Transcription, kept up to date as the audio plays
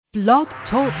Blog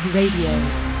Talk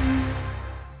Radio.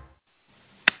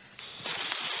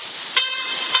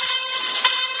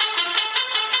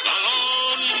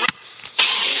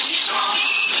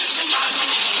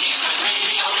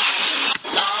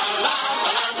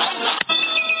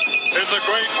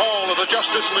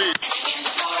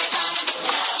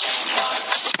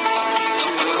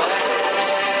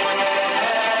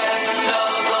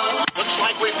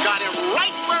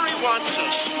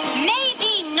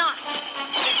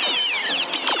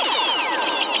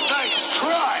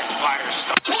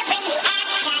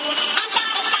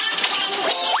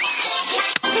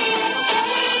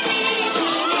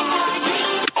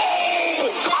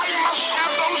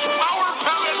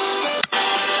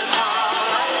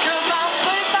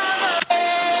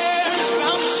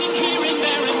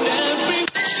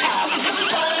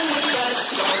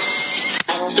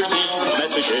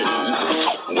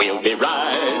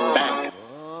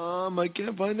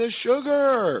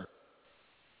 Sugar.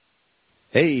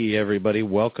 Hey everybody,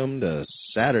 welcome to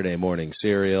Saturday Morning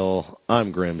Cereal.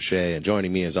 I'm Grim Shea, and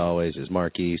joining me as always is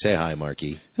Marky. Say hi,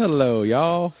 Marky. Hello,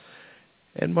 y'all.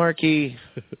 And Marky,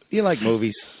 you like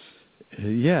movies?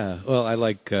 Yeah, well, I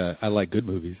like good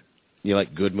movies. You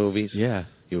like good movies? Yeah.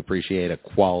 You appreciate a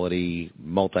quality,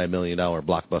 multi-million-dollar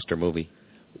blockbuster movie?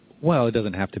 Well, it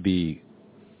doesn't have to be.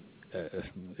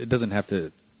 It doesn't have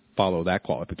to follow that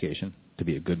qualification to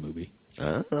be a good movie.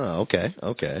 Oh,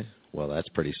 okay. Well, that's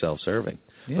pretty self-serving.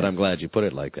 Yeah. But I'm glad you put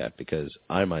it like that, because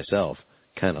I myself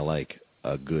kind of like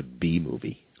a good B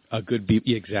movie. A good B,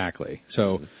 exactly.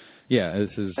 So, yeah,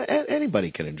 this is... Anybody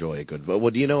can enjoy a good...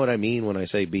 Well, do you know what I mean when I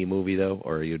say B movie, though,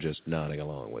 or are you just nodding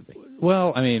along with me?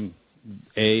 Well, I mean,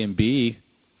 A and B...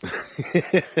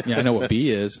 Yeah, I know what B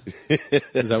is.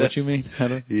 Is that what you mean?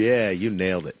 Yeah, you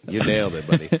nailed it. You nailed it,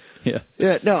 buddy.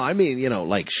 Yeah. No, I mean,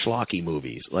 like schlocky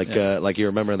movies, like you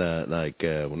remember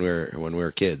when we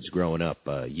were kids growing up,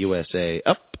 USA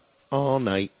Up All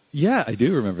Night. Yeah, I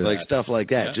do remember that. Like stuff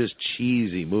like that, just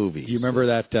cheesy movies. Do you remember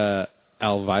that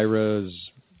Elvira's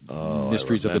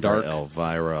Mysteries of the Dark?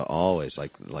 Elvira, always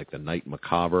like the Night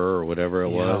Macabre or whatever it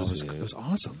was. It was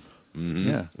awesome. Mm-hmm.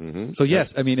 Yeah. Mm-hmm. So yes,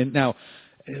 I mean, and now.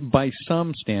 By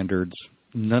some standards,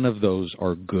 none of those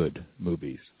are good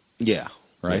movies. Yeah.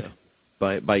 Right?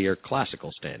 Yeah. By your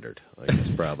classical standard, I guess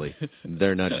probably.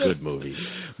 They're not good movies.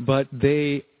 But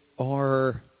they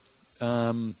are,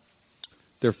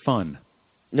 they're fun.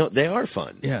 No, they are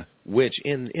fun. Yeah. Which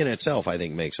in itself I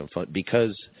think makes them fun,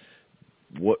 because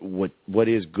what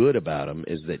is good about them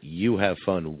is that you have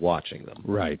fun watching them.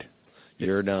 Right.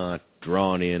 You're not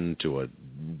drawn into a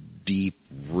deep,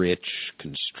 rich,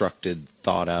 constructed,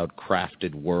 thought-out,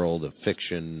 crafted world of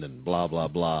fiction and blah, blah,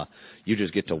 blah. You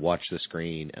just get to watch the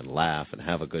screen and laugh and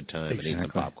have a good time and eat the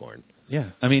popcorn. Yeah.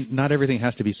 I mean, not everything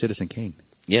has to be Citizen Kane.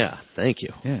 Yeah. Thank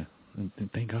you. Yeah.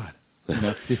 Thank God.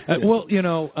 Well,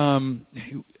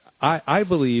 I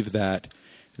believe that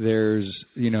there's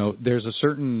a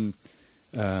certain,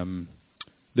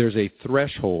 there's a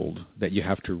threshold that you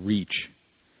have to reach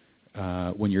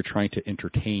when you're trying to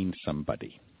entertain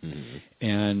somebody. Mm-hmm.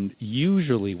 And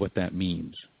usually what that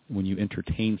means when you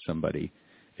entertain somebody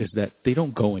is that they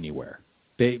don't go anywhere.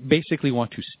 They basically want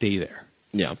to stay there.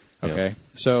 Yeah. Okay?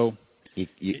 Yeah. So...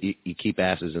 You keep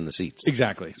asses in the seats.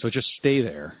 Exactly. So just stay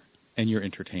there, and you're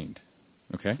entertained.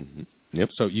 Okay? Mm-hmm. Yep.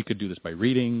 So you could do this by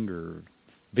reading or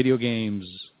video games,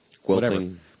 quilting,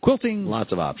 whatever. Quilting.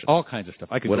 Lots of options. All kinds of stuff.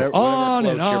 I could go on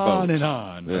and on and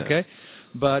on. Yeah. Okay?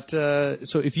 But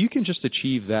so if you can just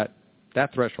achieve that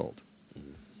threshold,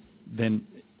 then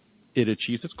it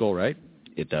achieves its goal, right?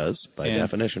 It does, by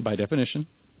definition. By definition.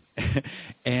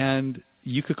 And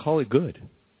you could call it good.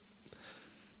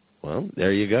 Well,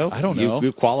 there you go. I don't know.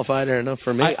 You've qualified it enough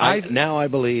for me. Now I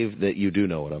believe that you do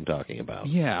know what I'm talking about.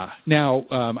 Yeah. Now,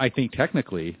 I think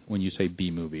technically when you say B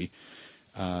movie,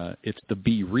 it's the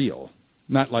be real.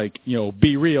 Not like,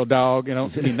 be real, dog. I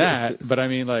don't mean that, but I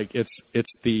mean like it's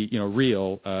the,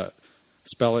 real,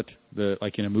 spell it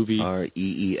like in a movie.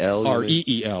 R-E-E-L?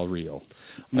 R-E-E-L, real.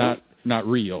 Not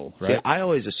real, right? See, I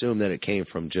always assume that it came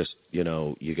from just,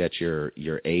 you get your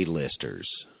A-listers,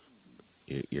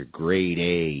 your grade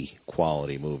A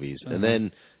quality movies, and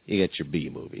then you get your B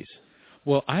movies.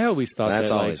 Well, I always thought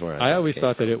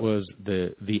that it was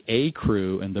the A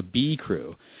crew and the B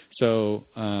crew. So,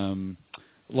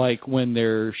 like when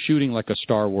they're shooting like a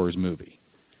Star Wars movie,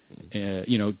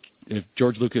 if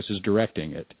George Lucas is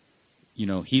directing it,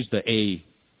 he's the A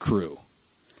crew.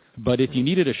 But if you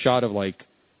needed a shot of like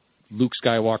Luke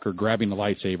Skywalker grabbing the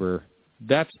lightsaber,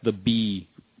 that's the B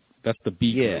That's the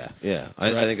B group. Yeah.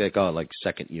 I think they call it like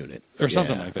second unit or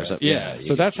something like that. Yeah.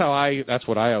 So that's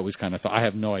what I always kind of thought. I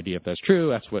have no idea if that's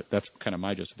true. That's kind of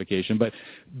my justification. But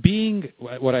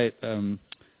the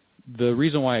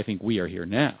reason why I think we are here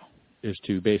now is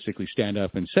to basically stand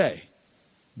up and say,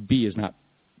 B is not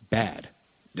bad.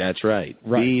 That's right.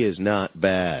 B is not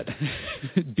bad.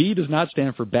 B does not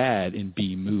stand for bad in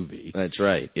B movie. That's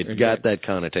right. It got that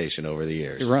connotation over the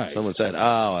years. Right. Someone said,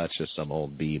 "Oh, that's just some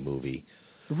old B movie."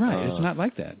 Right. It's not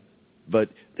like that. But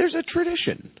there's a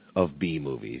tradition of B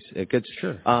movies. It gets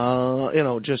sure.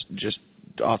 Just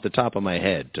off the top of my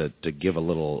head to give a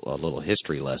little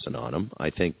history lesson on them. I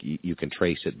think you can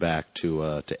trace it back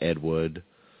to Ed Wood.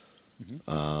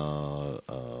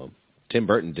 Mm-hmm. Tim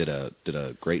Burton did a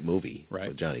great movie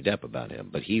with Johnny Depp about him,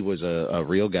 but he was a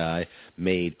real guy,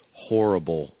 made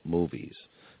horrible movies,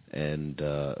 and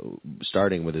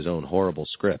starting with his own horrible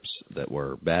scripts that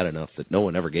were bad enough that no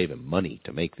one ever gave him money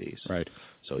to make these. Right.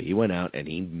 So he went out and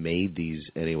he made these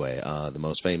anyway. The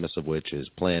most famous of which is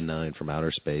Plan 9 from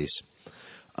Outer Space.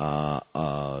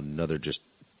 Another, just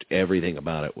everything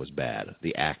about it was bad.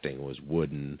 The acting was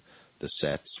wooden. The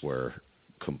sets were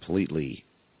completely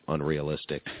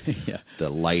unrealistic. Yeah. The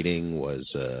lighting was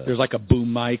there's like a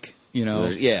boom mic,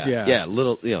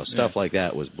 little stuff like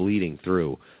that was bleeding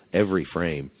through every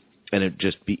frame, and it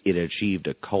achieved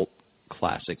a cult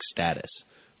classic status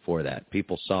for that.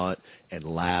 People saw it and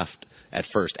laughed at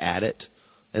first at it,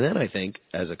 and then I think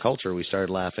as a culture we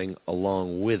started laughing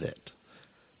along with it.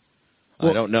 Well,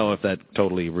 I don't know if that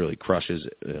totally really crushes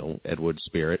Ed Wood's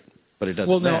spirit, but it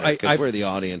doesn't matter because we're the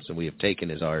audience and we have taken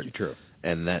his art. True.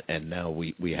 And now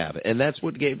we have it, and that's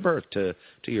what gave birth to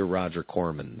your Roger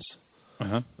Cormans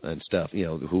and stuff.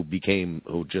 Who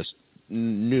just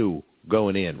knew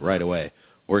going in right away,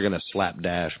 we're going to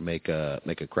slapdash make a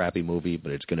crappy movie,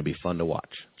 but it's going to be fun to watch.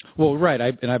 Well, right,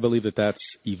 I believe that's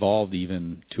evolved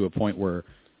even to a point where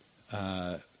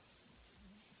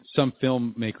some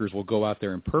filmmakers will go out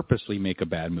there and purposely make a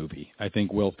bad movie. I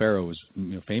think Will Ferrell is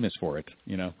famous for it.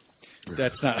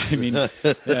 That's not. I mean,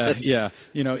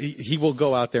 he will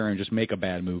go out there and just make a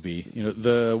bad movie.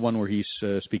 The one where he's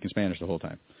speaking Spanish the whole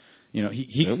time.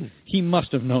 He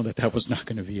must have known that was not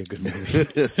going to be a good movie.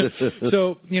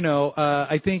 So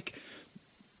I think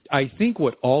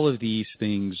what all of these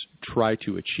things try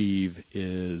to achieve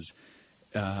is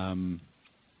that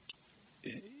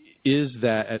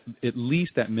at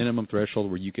least that minimum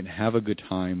threshold where you can have a good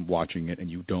time watching it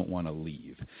and you don't want to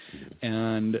leave.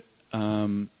 And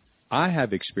I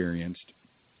have experienced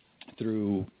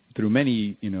through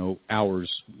many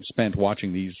hours spent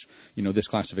watching these this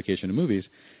classification of movies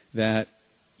that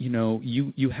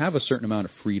you have a certain amount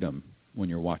of freedom when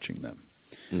you're watching them,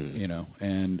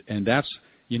 and that's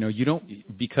you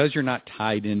don't, because you're not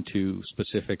tied into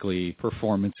specifically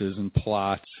performances and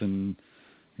plots and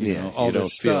all you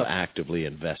don't feel actively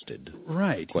invested,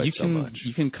 right? Quite so much.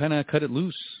 You can kind of cut it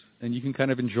loose and you can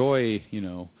kind of enjoy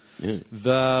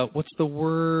what's the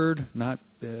word? Not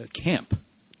camp.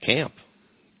 Camp.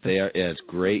 They are. Yeah, it's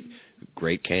great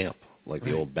camp. Like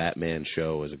the old Batman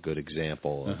show is a good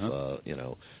example of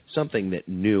something that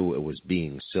knew it was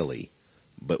being silly,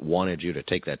 but wanted you to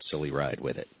take that silly ride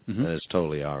with it. Mm-hmm. And it's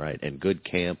totally all right. And good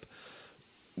camp,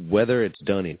 whether it's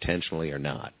done intentionally or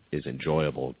not, is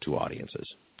enjoyable to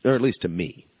audiences, or at least to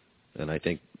me. And I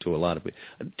think to a lot of people.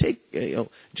 Take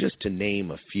just to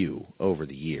name a few over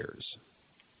the years.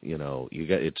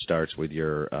 It starts with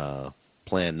your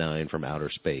Plan 9 from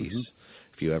Outer Space. Mm-hmm.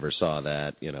 If you ever saw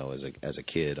that, as a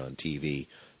kid on TV,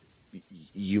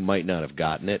 you might not have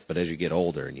gotten it, but as you get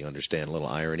older and you understand a little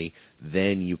irony,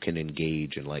 then you can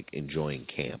engage in enjoying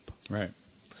camp. Right.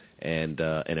 And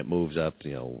it moves up,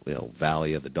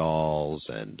 Valley of the Dolls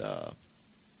and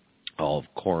all of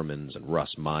Corman's and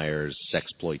Russ Meyer's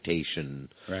sexploitation,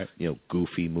 right.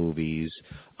 Goofy movies,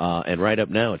 and right up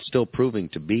now it's still proving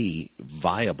to be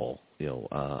viable,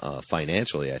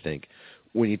 financially. I think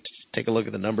when you take a look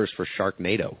at the numbers for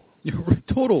Sharknado,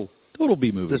 total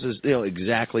B movie. This is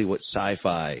exactly what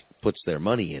sci-fi puts their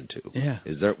money into. Yeah,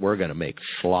 is that we're going to make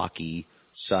schlocky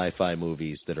sci-fi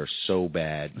movies that are so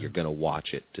bad you're going to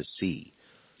watch it to see.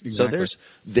 Exactly. So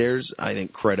there's I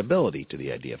think credibility to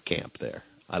the idea of camp there.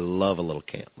 I love a little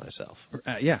camp myself.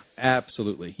 Yeah,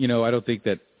 absolutely. I don't think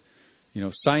that,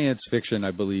 science fiction,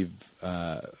 I believe,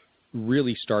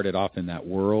 really started off in that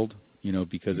world,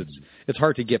 because it's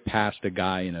hard to get past a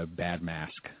guy in a bad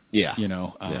mask. Yeah.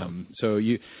 So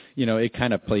it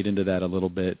kind of played into that a little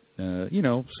bit.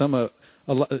 Some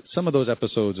of those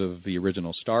episodes of the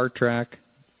original Star Trek,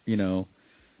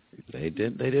 they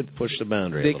did push the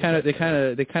boundary.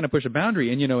 They kind of push a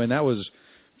boundary, and that was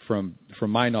from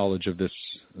my knowledge of this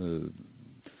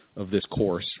this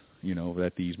course,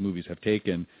 that these movies have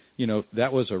taken,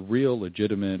 that was a real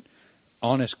legitimate,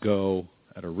 honest go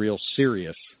at a real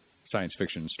serious science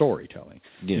fiction storytelling,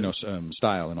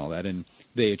 style and all that. And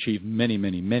they achieved many,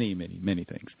 many, many, many, many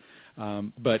things.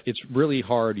 But it's really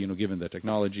hard, given the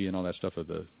technology and all that stuff of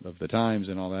the times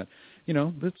and all that.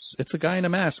 It's a guy in a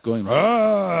mask going, so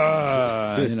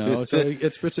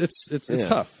it's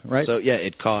tough, right? So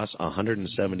it costs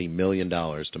 $170 million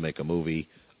to make a movie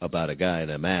about a guy in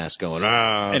a mask going,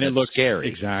 and it looks scary.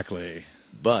 Exactly.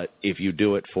 But if you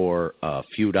do it for a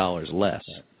few dollars less,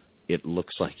 it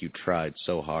looks like you tried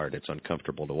so hard it's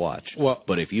uncomfortable to watch. Well,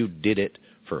 but if you did it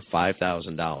for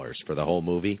 $5,000 for the whole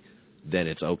movie, then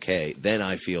it's okay. Then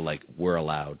I feel like we're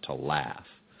allowed to laugh.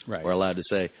 Right. We're allowed to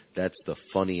say that's the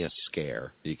funniest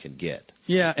scare you can get.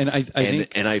 Yeah, and I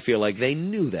think, and I feel like they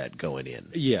knew that going in.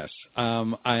 Yes,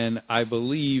 and I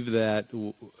believe that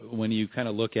when you kind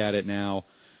of look at it now,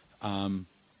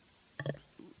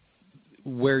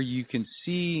 where you can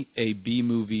see a B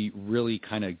movie really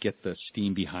kind of get the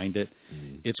steam behind it,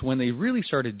 it's when they really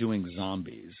started doing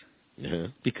zombies.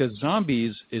 Because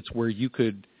zombies, it's where you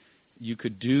could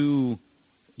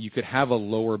have a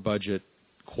lower budget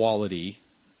quality,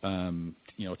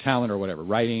 talent or whatever,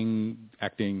 writing,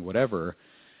 acting, whatever.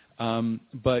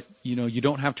 But you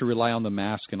don't have to rely on the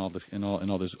mask and all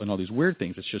these weird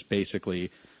things. It's just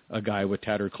basically a guy with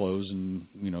tattered clothes and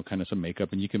kind of some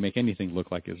makeup, and you can make anything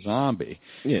look like a zombie.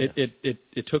 Yeah.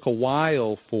 It took a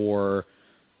while for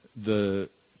the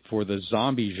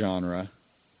zombie genre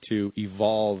to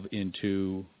evolve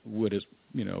into what is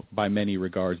by many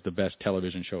regards the best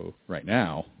television show right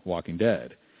now, Walking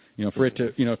Dead. For it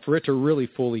to really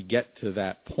fully get to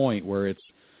that point where it's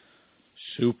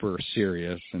super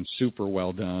serious and super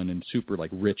well done and super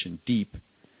rich and deep.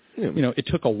 It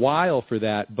took a while for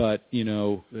that, but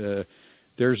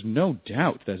there's no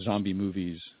doubt that zombie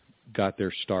movies got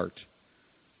their start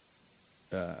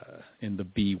in the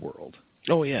B world.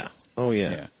 Oh yeah.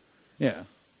 Yeah.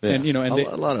 And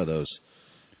a lot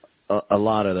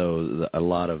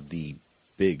of the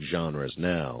big genres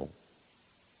now,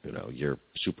 your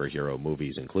superhero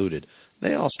movies included,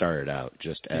 they all started out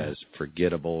just as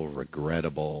forgettable,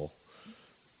 regrettable,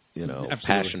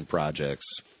 passion projects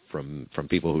from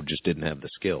people who just didn't have the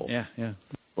skill. Yeah.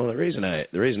 Well, the reason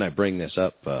I bring this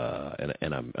up,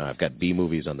 and I've got B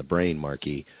movies on the brain,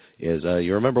 Marky, is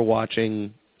you remember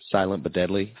watching Slient But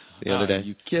Deadly the other day? Are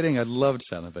you kidding? I loved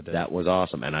Slient But Deadly. That was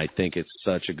awesome, and I think it's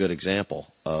such a good example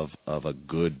of a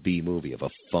good B movie, of a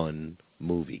fun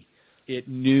movie. It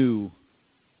knew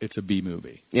it's a B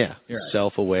movie. Yeah, You're right.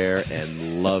 Self-aware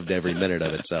and loved every minute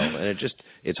of itself, and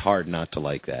it's hard not to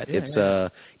like that.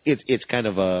 It's kind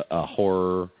of a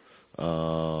horror.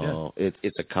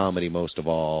 It's a comedy most of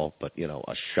all, but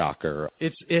a shocker.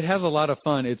 It has a lot of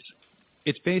fun.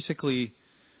 It's basically,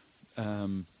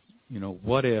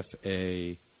 what if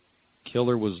a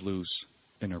killer was loose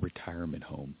in a retirement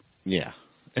home? Yeah.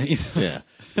 Yeah,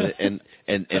 and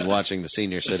watching the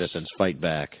senior citizens fight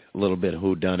back, a little bit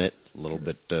whodunit, a little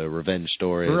bit revenge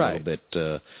story, right.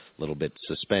 a little bit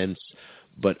suspense,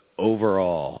 but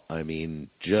overall, I mean,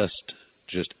 just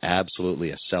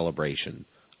absolutely a celebration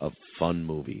of fun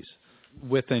movies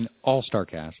with an all-star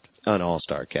cast. An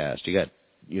all-star cast. You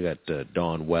got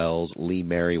Dawn Wells, Lee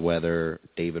Meriwether,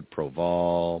 David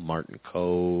Proval, Martin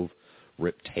Cove,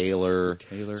 Rip Taylor.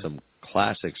 Some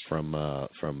classics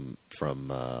from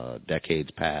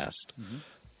decades past.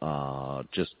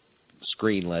 Just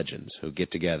screen legends who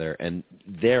get together and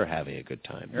they're having a good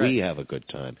time. Right. We have a good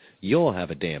time. You'll have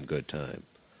a damn good time.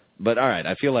 But all right,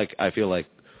 I feel like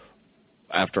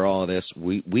after all of this,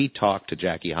 we talked to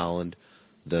Jacqui Holland,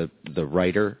 the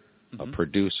writer, a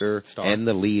producer, star, and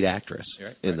the lead actress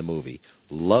in the movie.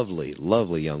 Lovely,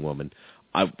 lovely young woman.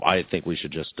 I think we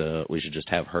should just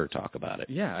have her talk about it.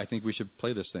 Yeah, I think we should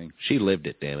play this thing. She lived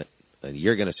it, damn it. And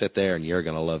you're going to sit there and you're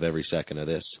going to love every second of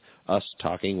this. Us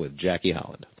talking with Jacqui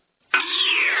Holland.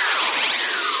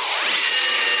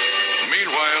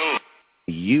 Meanwhile,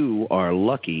 you are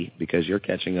lucky because you're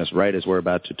catching us right as we're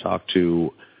about to talk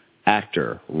to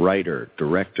actor, writer,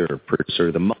 director,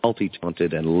 producer, the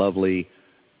multi-talented and lovely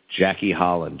Jacqui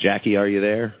Holland. Jacqui, are you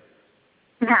there?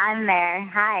 I'm there.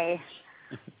 Hi.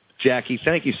 Jacqui,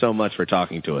 thank you so much for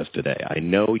talking to us today. I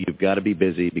know you've got to be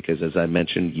busy because, as I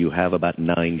mentioned, you have about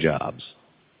 9 jobs.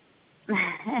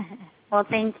 Well,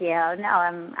 thank you.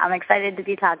 No, I'm excited to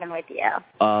be talking with you.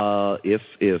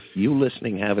 If you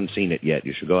listening haven't seen it yet,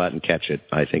 you should go out and catch it.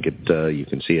 I think you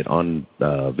can see it on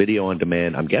video on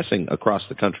demand. I'm guessing across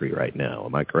the country right now.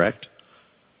 Am I correct?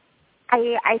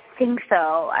 I think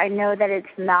so. I know that it's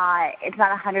not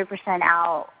 100%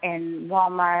 out in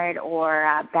Walmart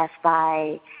or Best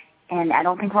Buy and I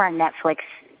don't think we're on Netflix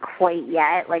quite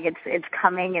yet. Like it's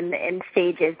coming in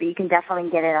stages, but you can definitely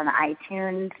get it on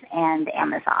iTunes and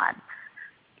Amazon.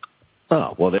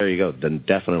 Oh, well, there you go. Then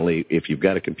definitely, if you've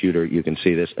got a computer, you can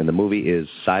see this. And the movie is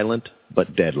Slient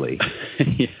But Deadly.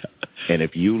 Yeah. And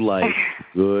if you like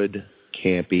good,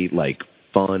 campy, like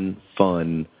fun,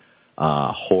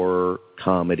 horror,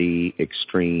 comedy,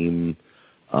 extreme,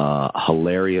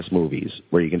 hilarious movies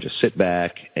where you can just sit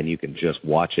back and you can just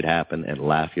watch it happen and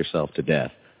laugh yourself to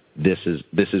death, this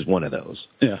is one of those.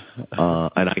 Yeah.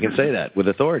 And I can say that with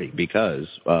authority because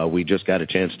we just got a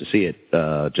chance to see it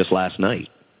just last night.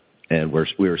 And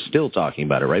we were still talking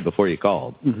about it right before you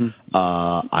called. Mm-hmm.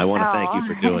 I want to thank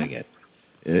you for doing it.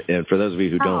 And for those of you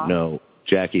who don't know,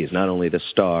 Jacqui is not only the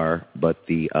star, but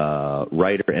the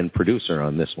writer and producer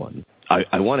on this one.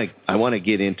 I want to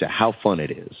get into how fun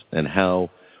it is and how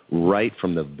right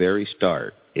from the very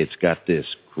start it's got this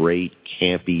great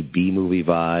campy B-movie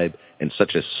vibe and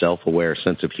such a self-aware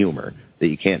sense of humor that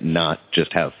you can't not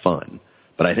just have fun.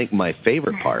 But I think my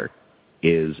favorite part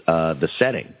is the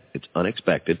setting. It's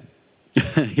unexpected.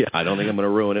 Yeah, I don't think I'm going to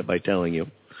ruin it by telling you,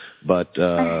 but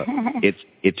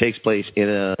it takes place in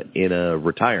a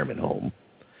retirement home,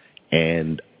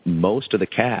 and most of the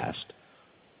cast,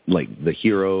 like the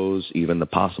heroes, even the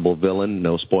possible villain,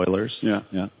 no spoilers.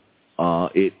 Yeah.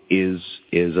 It is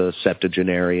a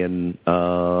septuagenarian,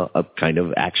 a kind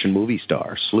of action movie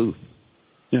star, sleuth.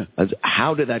 Yeah.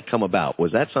 How did that come about?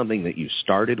 Was that something that you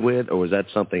started with, or was that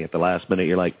something at the last minute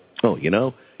you're like, oh,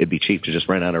 it'd be cheap to just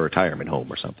rent out a retirement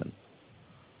home or something?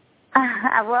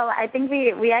 Well, I think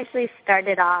we actually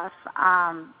started off,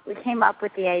 we came up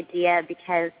with the idea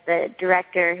because the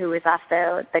director who was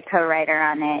also the co-writer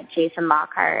on it, Jason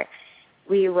Lockhart,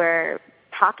 we were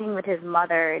talking with his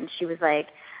mother, and she was like,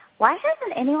 why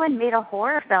hasn't anyone made a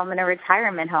horror film in a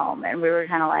retirement home? And we were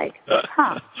kind of like,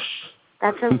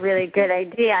 that's a really good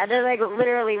idea. And then,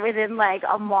 literally within,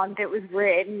 a month it was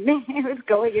written. It was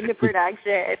going into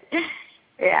production.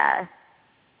 Yeah.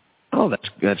 Oh,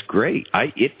 that's great.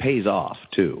 It pays off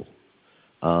too.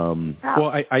 Well,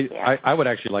 I would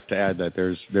actually like to add that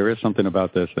there is something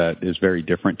about this that is very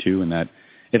different too, in that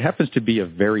it happens to be a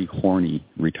very horny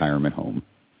retirement home.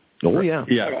 Oh yeah,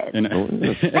 yeah. And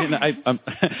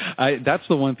I that's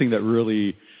the one thing that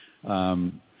really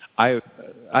I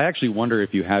actually wonder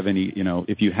if you have any,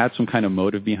 if you had some kind of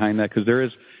motive behind that, because there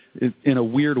is, in a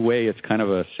weird way, it's kind of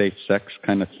a safe sex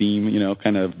kind of theme,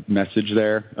 kind of message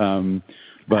there.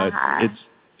 But it's,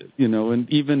 and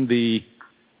even the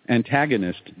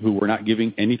antagonist, who we're not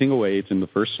giving anything away, it's in the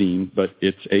first scene, but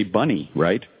it's a bunny,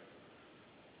 right?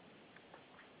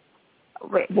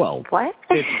 Wait, well, what?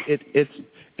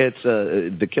 It's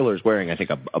the killer's wearing, I think,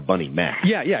 a bunny mask.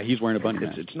 Yeah, he's wearing a bunny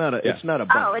mask. It's not a bunny.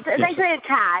 Oh, it's actually a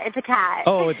cat. It's a cat.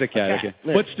 Oh, it's a cat. Okay.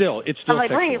 But still, it's still. I'm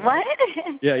like, wait, what?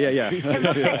 Yeah.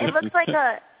 It looks like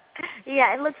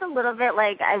it looks a little bit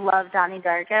like I love Donnie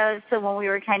Darko. So when we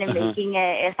were kind of making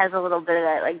it, it has a little bit of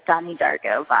that Donnie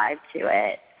Darko vibe to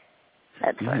it.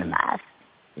 That sort of mask.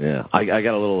 Yeah, I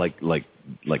got a little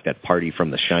like that party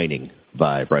from The Shining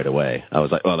vibe right away. I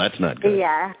was like, oh, that's not good.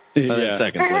 Yeah. But then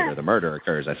seconds later, the murder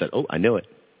occurs. I said, oh, I knew it.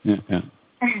 Yeah.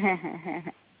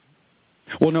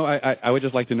 Well, no, I would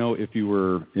just like to know if you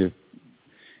were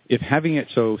if having it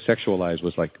so sexualized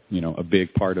was a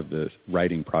big part of the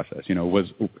writing process.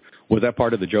 Was that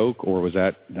part of the joke, or was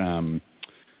that,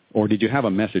 or did you have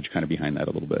a message kind of behind that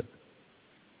a little bit?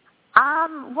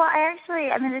 Well,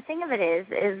 the thing of it is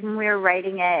when we were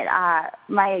writing it,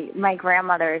 my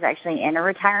grandmother is actually in a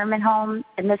retirement home,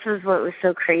 and this was what was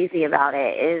so crazy about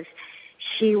it, is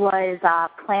she was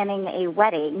planning a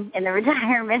wedding in the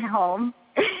retirement home,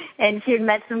 and she had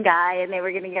met some guy, and they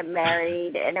were going to get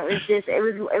married, and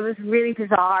it was really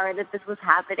bizarre that this was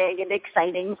happening and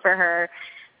exciting for her.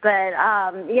 But,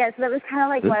 so that was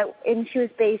kind of and she was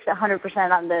based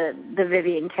 100% on the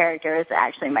Vivian character. Is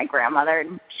actually my grandmother,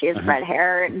 and she has red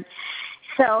hair. And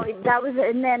so that was,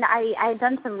 and then I had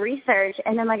done some research,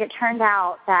 and then, it turned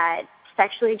out that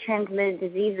sexually transmitted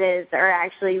diseases are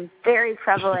actually very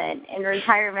prevalent in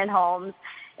retirement homes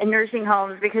and nursing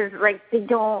homes, because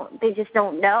they just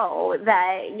don't know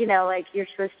that you're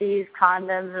supposed to use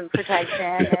condoms and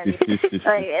protection,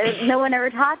 and no one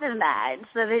ever taught them that,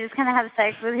 so they just kind of have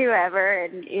sex with whoever,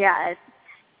 and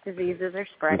diseases are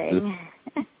spreading.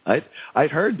 I'd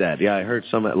heard that. Yeah, I heard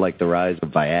some the rise of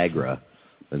Viagra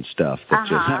and stuff. That's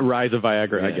just rise of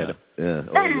Viagra. Yeah, I get it. Yeah,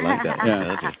 oh, you like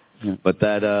that? Yeah. But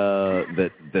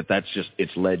that's just,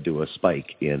 it's led to a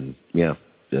spike in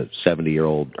the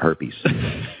 70-year-old herpes.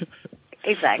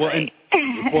 Exactly.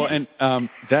 Well, and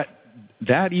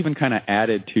that even kind of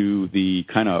added to the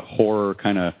kind of horror,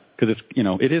 kind of, because it's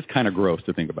it is kind of gross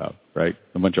to think about. right?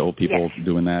 A bunch of old people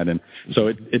doing that. And so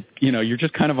it you're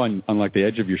just kind of on like the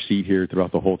edge of your seat here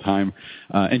throughout the whole time,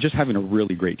 and just having a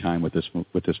really great time with this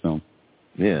film.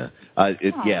 Yeah.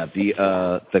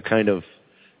 The kind of,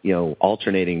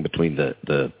 alternating between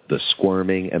the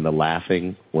squirming and the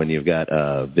laughing when you've got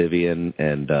Vivian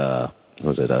and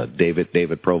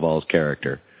David Proval's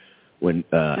character. When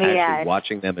actually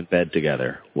watching them in bed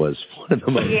together was one of the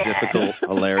most difficult,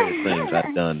 hilarious things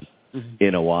I've done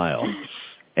in a while.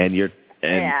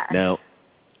 Now,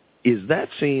 is that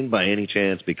scene by any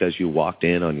chance because you walked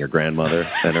in on your grandmother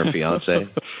and her fiance?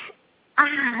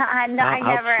 No,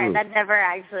 that never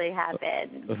actually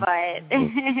happened, but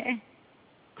I'm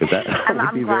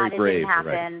glad it didn't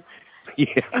happen. Right?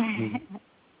 Yeah.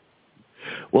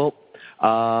 Well,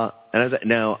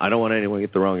 now I don't want anyone to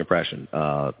get the wrong impression.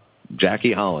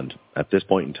 Jacqui Holland, at this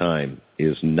point in time,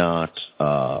 is not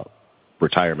a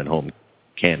retirement home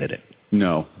candidate.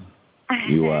 No.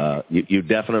 You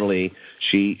definitely,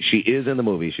 she is in the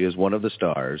movie. She is one of the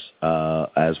stars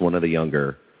as one of the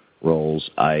younger roles.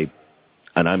 I'm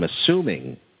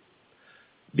assuming,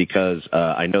 because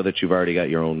I know that you've already got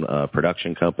your own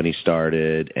production company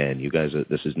started, and you guys,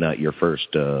 this is not your first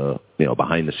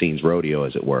behind the scenes rodeo,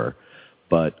 as it were.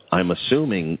 But I'm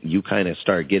assuming you kind of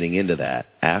start getting into that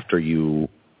after you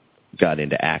got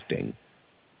into acting.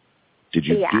 Did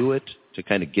you do it to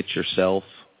kind of get yourself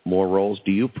more roles?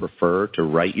 Do you prefer to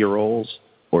write your roles,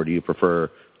 or do you prefer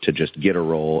to just get a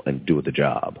role and do the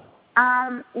job?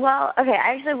 Well, okay,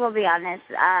 I actually will be honest.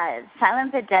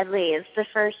 Slient But Deadly is the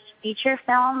first feature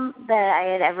film that I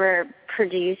had ever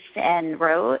produced and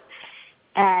wrote.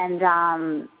 And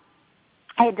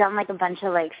I had done, like, a bunch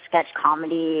of, like, sketch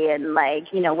comedy and, like,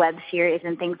 web series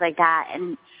and things like that.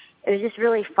 And it was just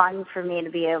really fun for me to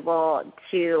be able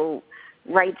to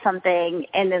write something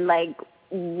and then, like,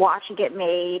 watch it get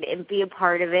made and be a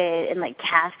part of it and, like,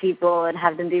 cast people and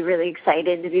have them be really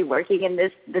excited to be working in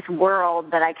this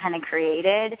world that I kind of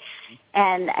created.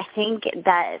 And I think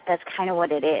that's kind of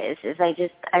what it is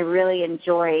I really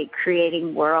enjoy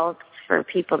creating worlds for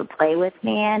people to play with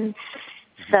me in.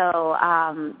 So,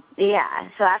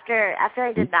 so after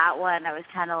I did that one, I was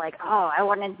kind of like, I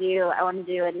want to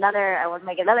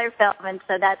make another film. And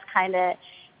so that's kind of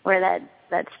where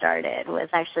that started, was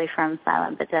actually from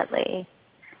Slient But Deadly.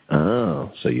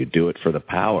 Oh, so you do it for the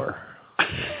power.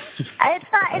 It's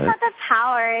not the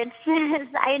power. It's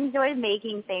just, I enjoy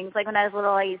making things. Like when I was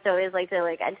little, I used to always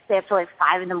I'd stay up till like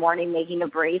 5 a.m. making a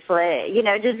bracelet,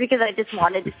 just because I just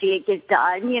wanted to see it get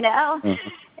done,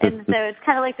 And so it's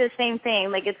kind of like the same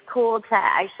thing. Like, it's cool to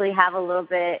actually have a little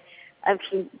bit of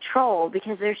control,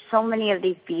 because there's so many of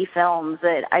these B films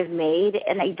that I've made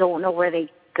and I don't know where they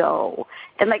go.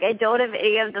 And like, I don't have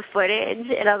any of the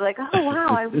footage, and I'm like, oh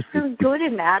wow, I was really good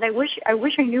in that. I wish I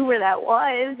knew where that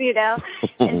was,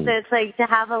 And so it's like to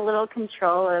have a little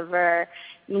control over,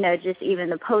 just even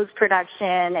the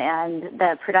post-production and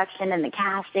the production and the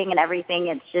casting and everything.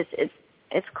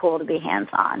 It's cool to be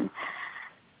hands-on.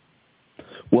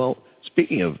 Well,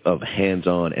 speaking of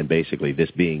hands-on and basically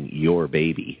this being your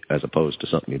baby as opposed to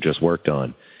something you just worked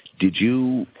on, did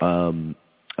you,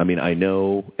 I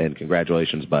know, and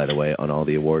congratulations, by the way, on all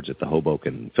the awards at the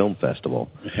Hoboken Film Festival,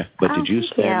 but did you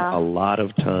spend a lot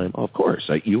of time, of course,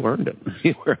 you earned them.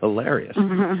 You were hilarious.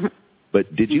 Mm-hmm.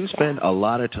 But did you spend a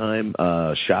lot of time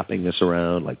shopping this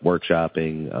around, like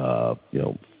workshopping,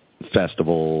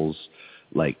 festivals?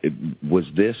 Like, was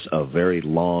this a very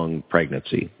long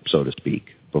pregnancy, so to speak,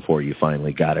 before you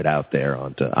finally got it out there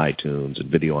onto iTunes and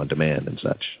video on demand and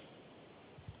such?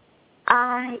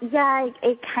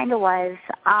 It kind of was.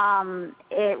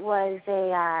 It was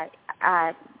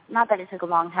not that it took a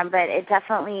long time, but it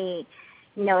definitely,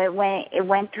 it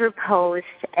went through post,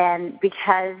 and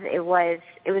because it was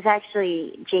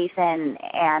actually Jason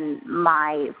and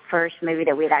my first movie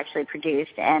that we had actually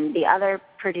produced, and the other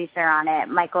producer on it,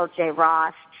 Michael J.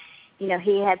 Ross,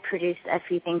 he had produced a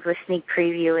few things with sneak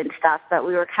preview and stuff, but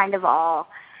we were kind of all,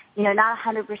 not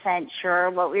 100%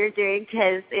 sure what we were doing,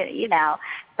 because,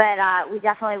 but we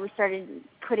started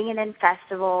putting it in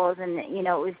festivals, and, it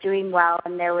was doing well,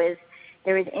 and there was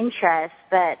interest.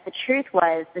 But the truth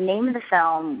was, the name of the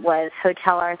film was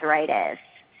Hotel Arthritis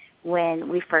when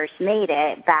we first made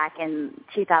it back in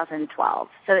 2012.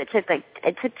 So it took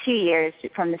 2 years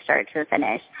from the start to the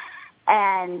finish.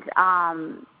 And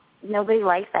nobody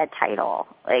liked that title.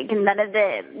 Like, none of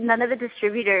the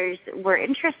distributors were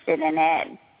interested in it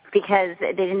because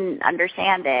they didn't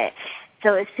understand it.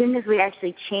 So as soon as we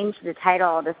actually changed the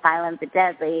title to Slient But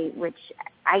Deadly, which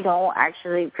I don't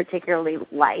actually particularly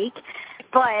like,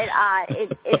 but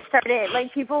it started,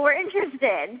 like, people were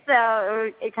interested,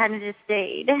 so it kind of just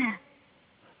stayed.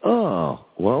 Oh,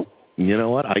 well, you know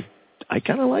what? I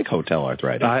kind of like Hotel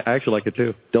Arthritis. I actually like it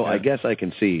too. Though I guess I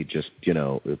can see just,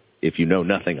 if you know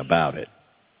nothing about it,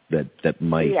 that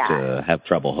might have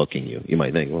trouble hooking you. You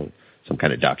might think, well, some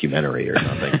kind of documentary or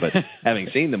something. But having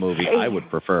seen the movie, I would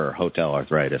prefer Hotel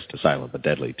Arthritis to Silent But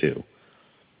Deadly too.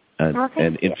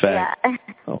 And in fact,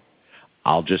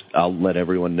 I'll let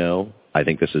everyone know. I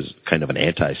think this is kind of an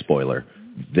anti-spoiler.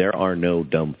 There are no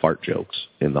dumb fart jokes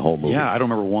in the whole movie. Yeah, I don't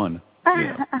remember one.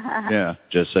 Yeah.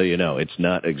 Just so you know, it's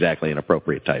not exactly an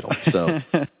appropriate title. So.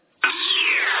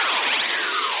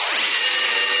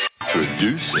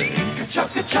 Producing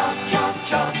chocolate donut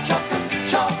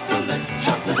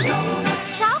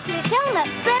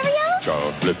stereo.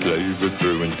 Chocolate flavor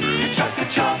through and through.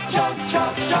 Chocolate donut.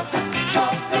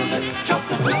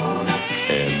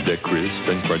 And they're crisp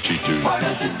and crunchy too. Part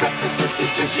of this breakfast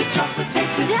is chocolate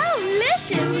tasty.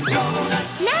 Delicious. Donut.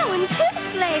 Now in 2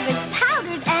 flavors,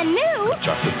 powdered and new.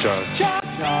 Chocolate donut.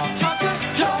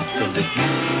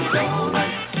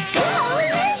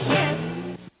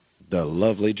 The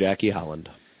lovely Jacqui Holland.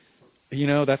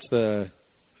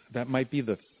 That might be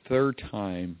the 3rd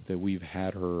time that we've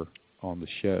had her on the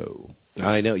show.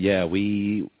 I know. Yeah,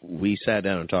 we sat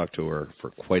down and talked to her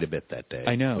for quite a bit that day.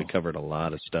 I know. We covered a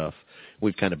lot of stuff.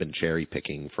 We've kind of been cherry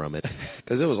picking from it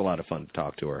because it was a lot of fun to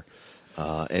talk to her,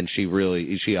 and she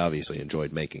obviously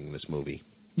enjoyed making this movie.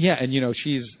 Yeah, and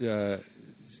she's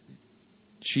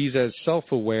as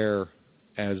self-aware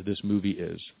as this movie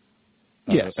is.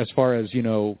 Yes. As far as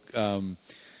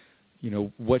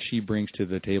what she brings to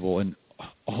the table and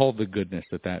all the goodness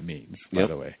that means. By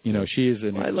the way, she is.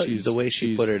 The way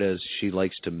she put it is she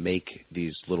likes to make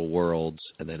these little worlds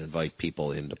and then invite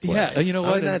people into play. Yeah, you know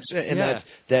what?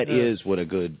 That is what a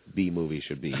good B movie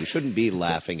should be. You shouldn't be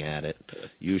laughing at it.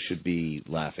 You should be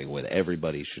laughing with it.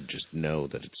 Everybody should just know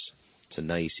that it's a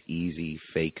nice, easy,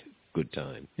 fake good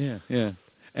time. Yeah, yeah.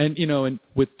 And and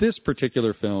with this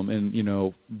particular film, and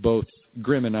both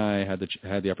Grim and I had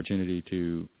the opportunity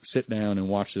to sit down and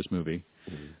watch this movie.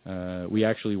 Mm-hmm. We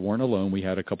actually weren't alone. We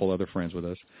had a couple other friends with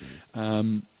us.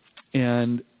 Mm-hmm.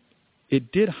 And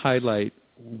it did highlight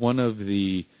one of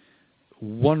the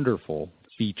wonderful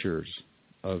features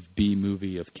of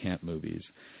B-movie, of camp movies.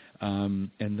 And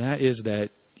that is that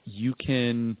you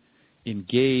can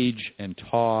engage and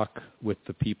talk with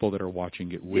the people that are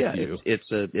watching it with you.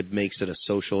 It makes it a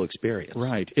social experience.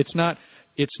 Right. It's not,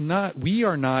 we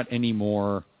are not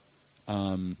anymore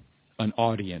an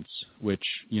audience, which,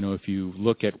 if you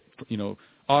look at,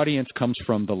 audience comes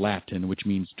from the Latin, which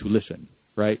means to listen,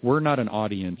 right? We're not an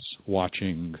audience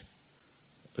watching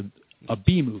a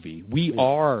B movie.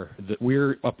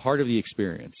 We're a part of the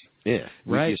experience. Yeah.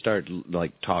 Right. You start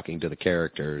talking to the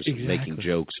characters, making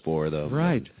jokes for them.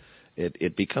 Right.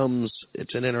 It becomes,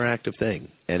 it's an interactive thing.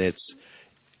 And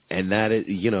that is,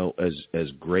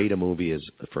 as great a movie as,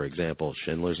 for example,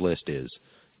 Schindler's List is,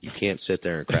 you can't sit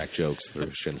there and crack jokes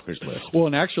through Schindler's List. Well,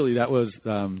 and actually that was,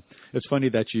 it's funny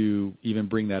that you even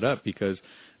bring that up because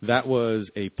that was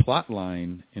a plot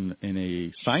line in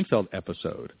a Seinfeld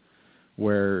episode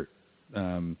where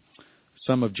some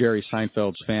of Jerry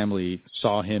Seinfeld's family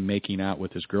saw him making out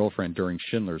with his girlfriend during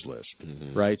Schindler's List,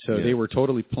 mm-hmm. right? So they were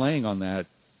totally playing on that,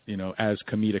 as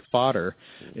comedic fodder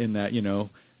in that,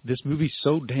 this movie's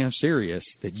so damn serious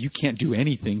that you can't do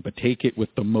anything but take it with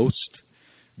the most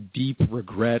deep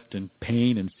regret and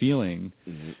pain and feeling,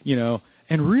 mm-hmm.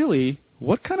 And really,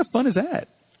 what kind of fun is that?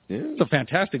 Yeah. It's a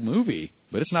fantastic movie,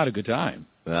 but it's not a good time.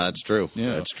 That's true.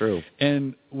 Yeah. That's true.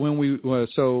 And when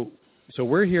so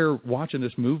we're here watching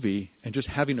this movie and just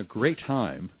having a great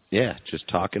time. Yeah, just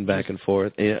talking back and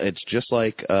forth. It's just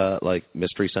like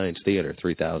Mystery Science Theater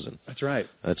 3000. That's right.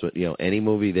 That's what any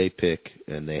movie they pick,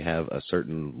 and they have a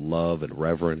certain love and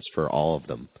reverence for all of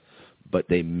them, but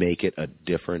they make it a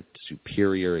different,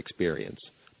 superior experience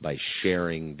by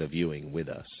sharing the viewing with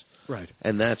us. Right.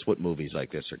 And that's what movies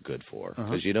like this are good for,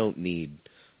 because you don't need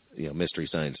Mystery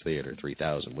Science Theater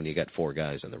 3000 when you got 4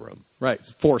 guys in the room. Right,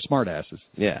 4 smartasses.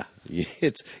 Yeah,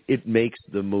 it makes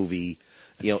the movie.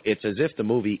 It's as if the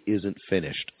movie isn't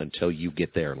finished until you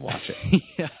get there and watch it.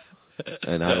 Yeah.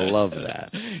 And I love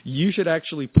that. You should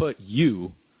actually put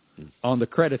you on the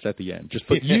credits at the end. Just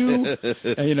put you, And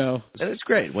it's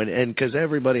great because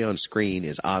everybody on screen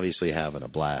is obviously having a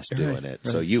blast doing it.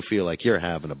 Right. So you feel like you're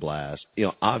having a blast,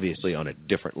 obviously on a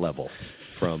different level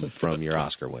from your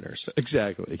Oscar winners.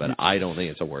 Exactly. But I don't think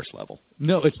it's a worse level.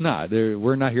 No, it's not.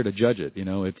 We're not here to judge it.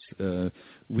 It's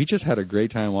we just had a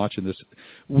great time watching this.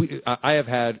 I have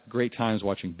had great times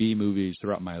watching B movies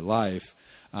throughout my life.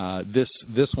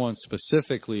 This one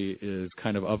specifically is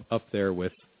kind of up there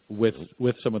with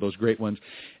some of those great ones,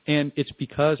 and it's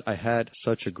because I had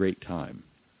such a great time.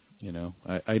 You know,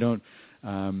 I don't.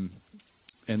 And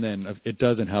then it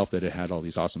doesn't help that it had all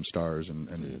these awesome stars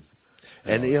and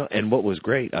you know, and what was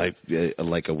great,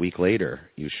 like a week later,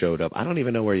 you showed up. I don't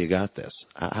even know where you got this.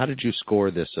 How did you score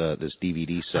this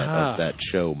DVD set of that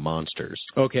show Monsters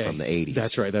from the 80s?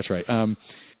 That's right.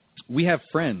 We have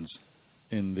friends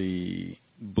in the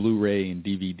Blu-ray and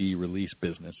DVD release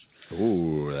business.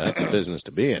 Ooh, that's a business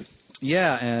to be in.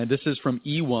 Yeah, and this is from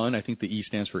E1. I think the E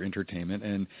stands for entertainment,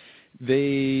 and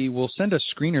they will send us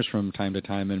screeners from time to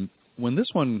time. And when this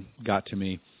one got to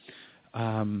me,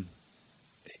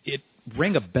 it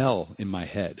rang a bell in my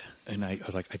head, and I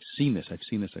was like, I've seen this.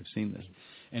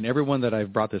 And everyone that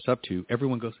I've brought this up to,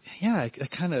 everyone goes, yeah,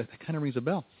 it kind of rings a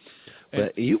bell.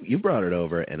 But you brought it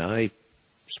over, and I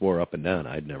swore up and down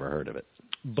I'd never heard of it.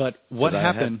 But what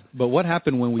happened? But what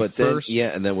happened when we first?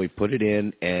 And then we put it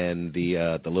in, and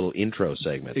the little intro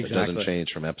segment that doesn't change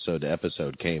from episode to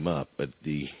episode came up, but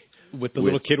with the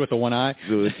little kid with the one eye?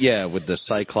 With the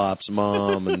Cyclops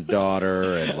mom and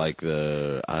daughter and like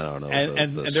I don't know.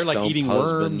 And they're like eating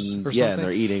worms or something? Yeah, and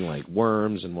they're eating like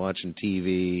worms and watching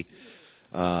TV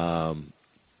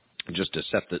just to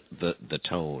set the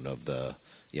tone of the,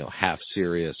 you know, half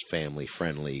serious,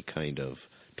 family-friendly kind of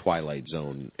Twilight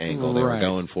Zone angle they were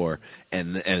going for.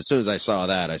 And as soon as I saw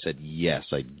that, I said, yes,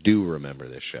 I do remember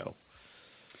this show.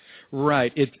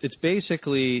 Right. It's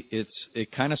basically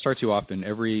it kind of starts you off in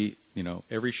every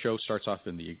show starts off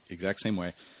in the exact same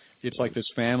way. It's like this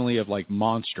family of like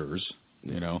monsters,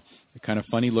 you know, kind of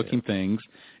funny looking things,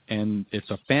 and it's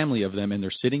a family of them, and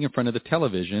they're sitting in front of the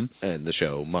television. And the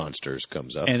show Monsters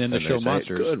comes up. And then the show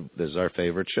Monsters. Good. This is our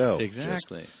favorite show.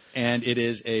 Exactly. And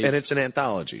it's an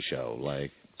anthology show,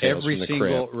 like Tales every from the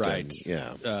single Crypt,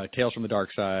 Tales from the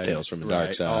Dark Side. Tales from the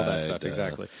Dark Side. All that stuff,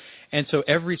 exactly. And so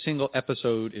every single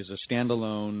episode is a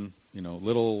standalone, you know,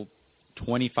 little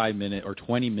 25-minute or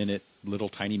 20-minute little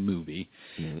tiny movie.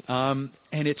 Mm-hmm.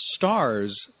 And it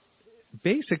stars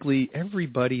basically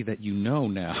everybody that you know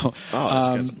now.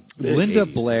 Linda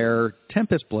Blair,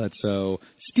 Tempest Bledsoe,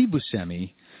 Steve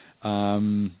Buscemi,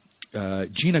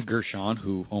 Gina Gershon,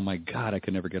 who, oh my God, I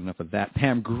could never get enough of that.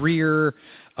 Pam Grier,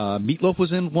 Meatloaf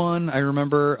was in one, I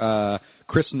remember.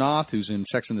 Chris Noth, who's in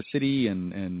Sex and the City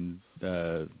and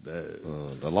the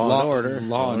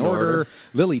Law and Order.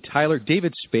 Lily Tyler,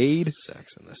 David Spade, Sex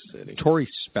and the City. Tori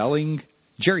Spelling,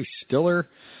 Jerry Stiller.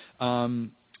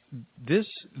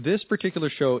 This particular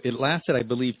show, it lasted, I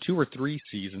believe, 2 or 3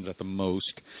 seasons at the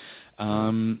most.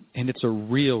 And it's a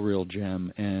real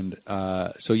gem. And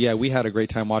so, yeah, we had a great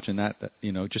time watching that,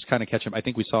 you know, just kind of catch them. I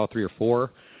think we saw 3 or 4,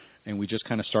 and we just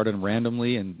kind of started them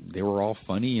randomly, and they were all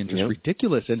funny and just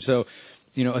ridiculous. And so,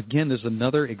 you know, again, there's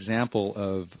another example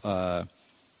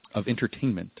of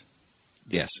entertainment.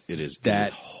 Yes, it is. That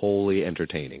is wholly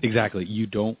entertaining. Exactly. You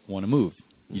don't want to move.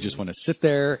 You just want to sit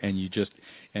there, and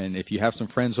and if you have some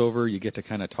friends over, you get to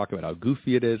kind of talk about how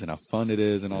goofy it is and how fun it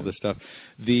is and all this stuff.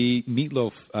 The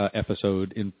Meatloaf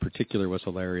episode in particular was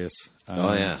hilarious. There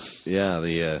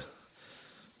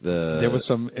was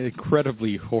some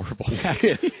incredibly horrible I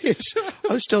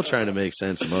was still trying to make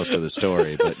sense of most of the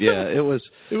story, but yeah, it was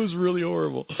really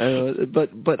horrible.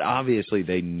 But obviously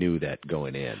they knew that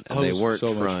going in, and they weren't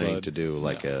trying to do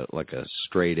like a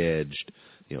straight edged,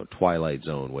 you know, Twilight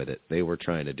Zone with it. They were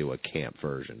trying to do a camp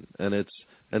version, and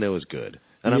it was good.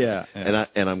 And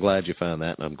I'm glad you found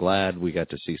that, and I'm glad we got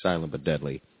to see Silent But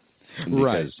Deadly.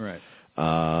 Because, right.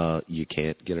 You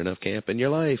can't get enough camp in your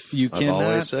life. I've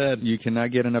always said you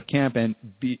cannot get enough camp, and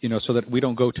so that we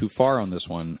don't go too far on this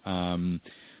one.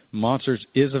 Monsters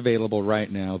is available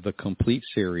right now, the complete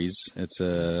series.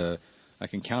 It's I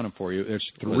can count them for you.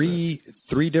 There's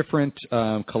three different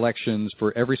collections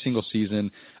for every single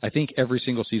season. I think every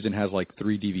single season has like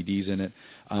 3 DVDs in it,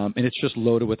 and it's just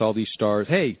loaded with all these stars.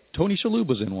 Hey, Tony Shalhoub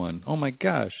was in one. Oh my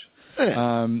gosh.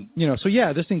 So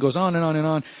yeah, this thing goes on and on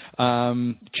and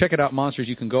on. Check it out, Monsters.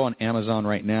 You can go on Amazon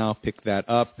right now, pick that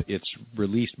up. It's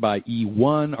released by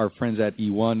E1, our friends at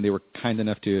E1. They were kind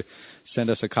enough to send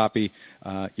us a copy.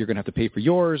 You're going to have to pay for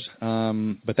yours,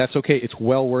 but that's okay. It's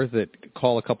well worth it.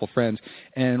 Call a couple friends.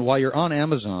 And while you're on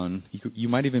Amazon, you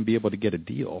might even be able to get a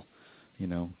deal,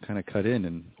 kind of cut in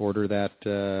and order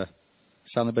that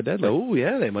Silent But Deadly. Oh,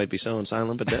 yeah, they might be selling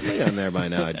Silent But Deadly on there by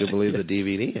now. I do believe the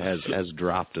DVD has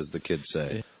dropped, as the kids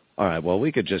say. All right, well,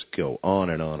 we could just go on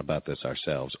and on about this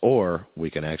ourselves, or we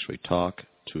can actually talk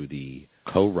to the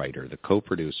co-writer, the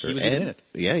co-producer. He was in it.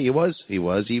 Yeah, he was. He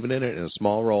was even in it in a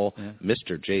small role,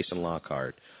 Mr. Jason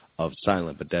Lockhart of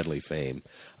Silent But Deadly fame,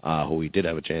 who we did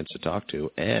have a chance to talk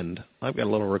to, and I've got a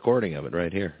little recording of it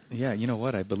right here. Yeah, you know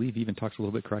what? I believe he even talks a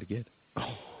little bit Karate Kid.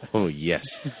 Oh. Oh, yes.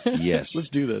 Yes. Let's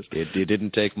do this. It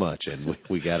didn't take much, and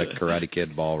we got a Karate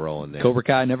Kid ball rolling there. Cobra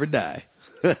Kai never die.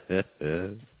 Meanwhile,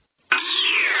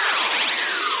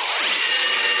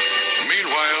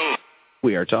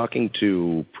 we are talking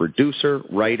to producer,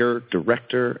 writer,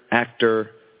 director,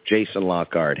 actor, Jason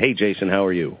Lockhart. Hey, Jason, how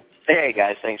are you? Hey,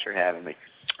 guys. Thanks for having me.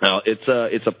 Well,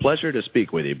 it's a pleasure to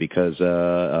speak with you because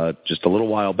just a little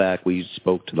while back we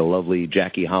spoke to the lovely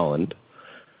Jacqui Holland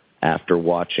after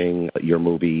watching your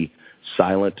movie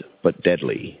Slient But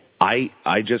Deadly. I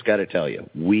just got to tell you,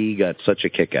 we got such a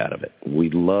kick out of it.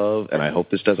 We love, and I hope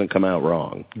this doesn't come out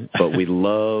wrong, but we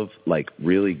love like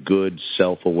really good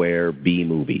self-aware B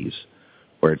movies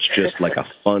where it's just like a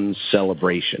fun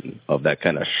celebration of that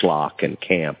kind of schlock and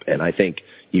camp, and I think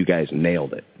you guys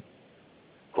nailed it.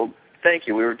 Well, thank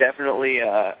you. We were definitely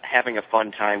having a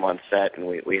fun time on set, and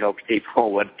we hoped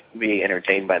people would be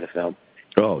entertained by the film.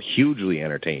 Oh, hugely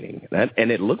entertaining.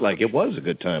 And it looked like it was a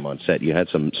good time on set. You had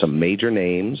some major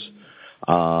names,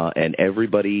 and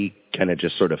everybody kind of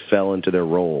just sort of fell into their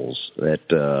roles.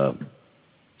 That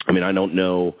I mean, I don't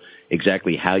know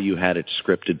exactly how you had it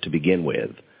scripted to begin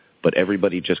with, but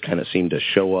everybody just kind of seemed to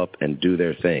show up and do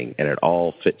their thing, and it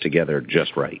all fit together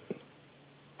just right.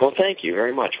 Well, thank you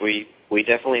very much. We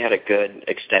definitely had a good,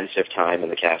 extensive time in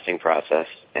the casting process,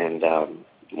 and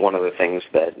one of the things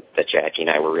that Jacqui and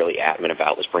I were really adamant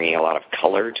about was bringing a lot of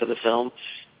color to the film,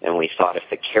 and we thought if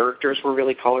the characters were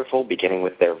really colorful, beginning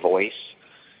with their voice,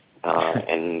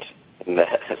 and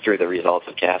through the results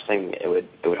of casting, it would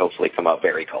hopefully come out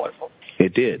very colorful.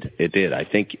 It did. I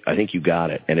think you got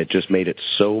it, and it just made it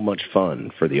so much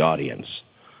fun for the audience.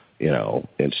 You know,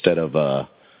 instead of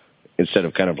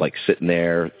kind of like sitting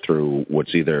there through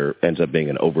what's either ends up being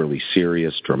an overly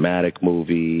serious, dramatic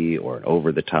movie or an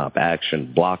over-the-top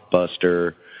action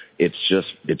blockbuster,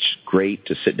 it's great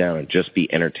to sit down and just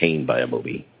be entertained by a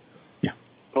movie. Yeah.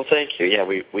 Well, thank you. Yeah,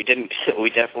 we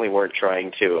definitely weren't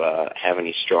trying to have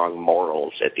any strong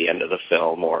morals at the end of the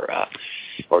film or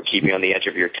keep you on the edge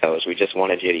of your toes. We just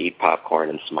wanted you to eat popcorn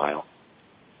and smile.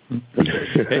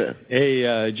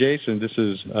 Hey, Jason, this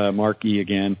is Mark E.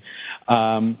 again.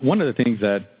 One of the things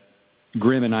that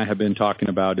Grimm and I have been talking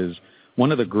about is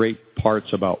one of the great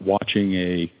parts about watching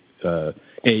a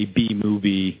B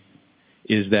movie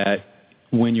is that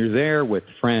when you're there with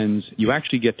friends, you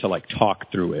actually get to like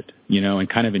talk through it, you know, and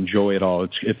kind of enjoy it all.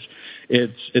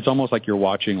 It's almost like you're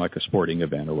watching like a sporting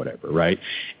event or whatever, right?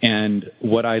 And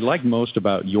what I like most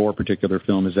about your particular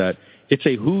film is that it's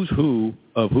a who's who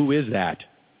of who is that.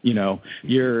 You know,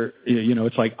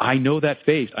 it's like, I know that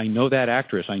face, I know that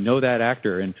actress, I know that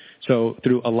actor. And so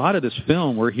through a lot of this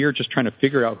film, we're here just trying to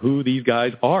figure out who these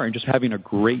guys are and just having a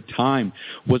great time.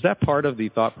 Was that part of the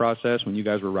thought process when you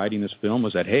guys were writing this film,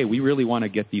 was that, hey, we really want to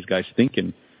get these guys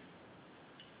thinking?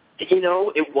 You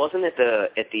know, it wasn't at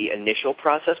the initial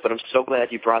process, but I'm so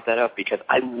glad you brought that up because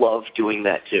I love doing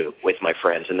that too with my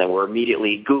friends. And then we're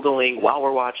immediately Googling while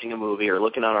we're watching a movie or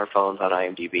looking on our phones on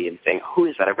IMDb and saying, who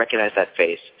is that? I recognize that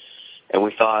face. And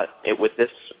we thought with this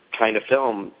kind of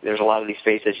film, there's a lot of these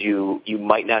faces you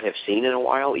might not have seen in a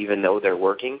while, even though they're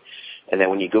working. And then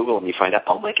when you Google them, you find out,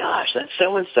 oh my gosh, that's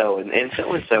so-and-so and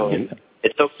so-and-so. And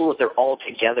it's so cool that they're all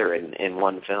together in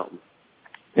one film.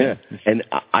 Yeah, and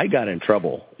I got in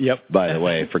trouble, by the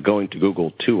way, for going to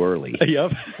Google too early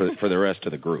for the rest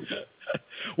of the group.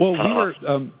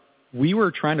 Well, we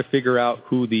were trying to figure out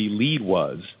who the lead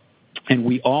was, and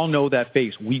we all know that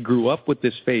face. We grew up with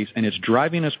this face, and it's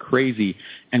driving us crazy,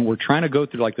 and we're trying to go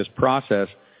through like this process,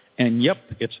 and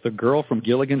it's the girl from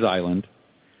Gilligan's Island.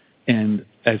 And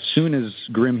as soon as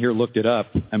Grimm here looked it up,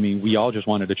 I mean, we all just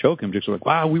wanted to choke him. Just like,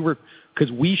 wow,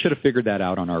 because we should have figured that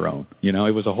out on our own. You know,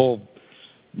 it was a whole...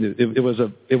 It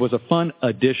was a fun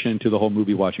addition to the whole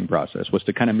movie watching process, was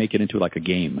to kind of make it into like a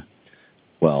game.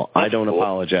 Well, I don't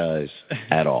apologize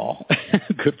at all.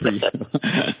 Good for you.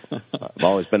 I've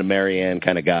always been a Marianne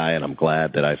kind of guy, and I'm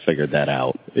glad that I figured that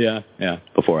out. Yeah.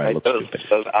 Before I looked stupid.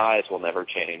 Those eyes will never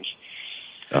change.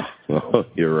 Oh,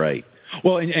 you're right.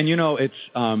 Well, and you know, it's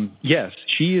yes,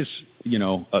 she is. You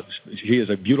know, she is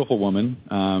a beautiful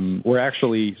woman. We're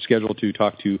actually scheduled to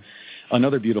talk to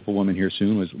another beautiful woman here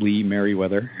soon, was Lee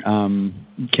Meriwether.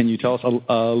 Can you tell us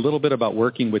a little bit about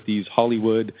working with these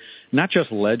Hollywood, not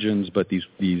just legends, but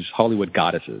these Hollywood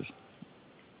goddesses?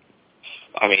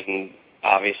 I mean,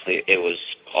 obviously it was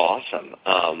awesome.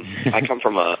 I come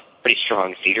from a pretty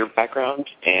strong theater background,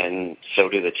 and so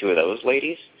do the two of those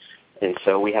ladies. And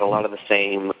so we had a lot of the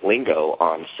same lingo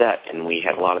on set, and we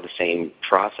had a lot of the same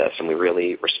process, and we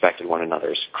really respected one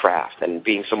another's craft. And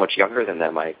being so much younger than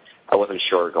them, I wasn't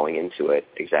sure going into it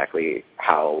exactly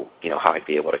how I'd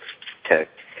be able to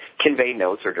convey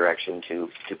notes or direction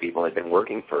to people who had been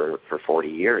working for 40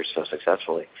 years so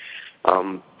successfully.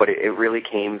 But it really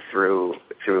came through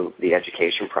the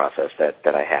education process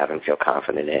that I have and feel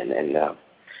confident in, and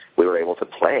we were able to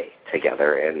play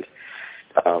together. And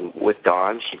with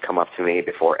Dawn, she'd come up to me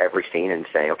before every scene and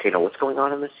say, "Okay, now what's going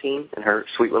on in this scene?" in her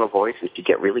sweet little voice, and she'd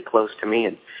get really close to me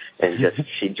and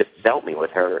she'd just melt me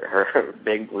with her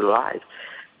big blue eyes.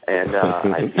 And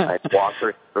I'd walk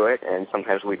her through it, and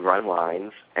sometimes we'd run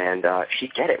lines, and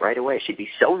she'd get it right away. She'd be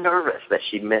so nervous that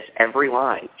she'd miss every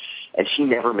line, and she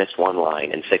never missed one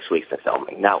line in 6 weeks of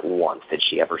filming. Not once did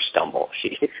she ever stumble.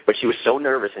 But she was so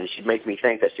nervous, and she'd make me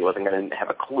think that she wasn't going to have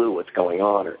a clue what's going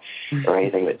on or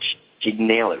anything, that she'd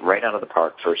nail it right out of the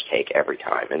park first take every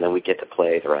time, and then we'd get to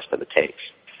play the rest of the takes.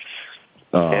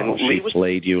 Oh, and she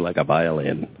played you like a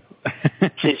violin.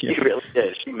 She really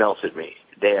did. She melted me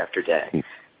day after day.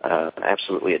 I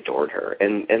absolutely adored her.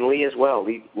 And Lee as well.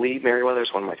 Lee Meriwether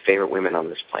is one of my favorite women on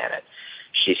this planet.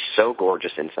 She's so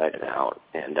gorgeous inside and out.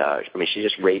 And, she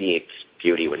just radiates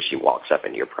beauty when she walks up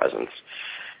into your presence.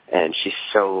 And she's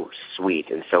so sweet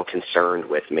and so concerned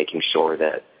with making sure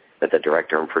that the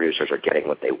director and producers are getting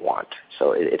what they want.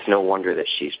 So it's no wonder that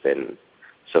she's been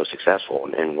so successful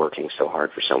and working so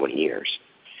hard for so many years.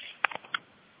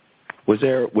 Was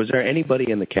there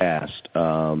anybody in the cast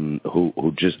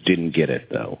who just didn't get it,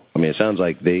 though? I mean, it sounds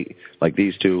like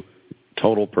these two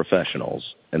total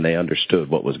professionals, and they understood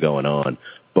what was going on.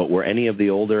 But were any of the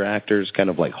older actors kind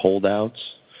of like holdouts?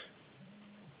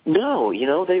 No,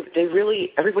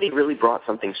 everybody really brought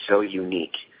something so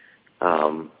unique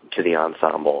to the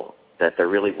ensemble that there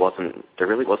really wasn't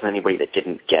anybody that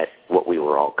didn't get what we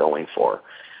were all going for,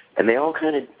 and they all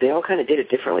kind of did it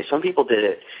differently. Some people did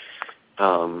it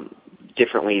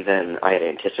differently than I had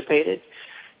anticipated.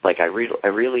 Like I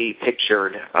really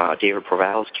pictured David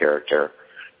Proval's character,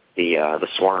 the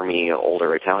swarmy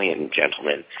older Italian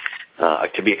gentleman,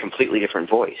 to be a completely different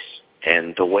voice.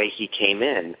 And the way he came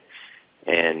in,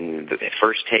 and the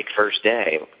first take, first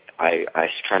day, I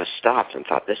kind of stopped and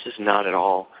thought, this is not at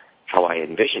all how I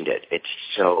envisioned it. It's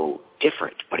so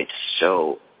different, but it's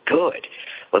so good.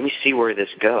 Let me see where this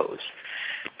goes.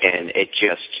 And it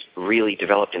just really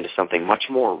developed into something much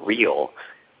more real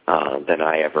than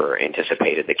I ever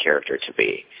anticipated the character to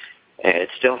be. And it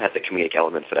still had the comedic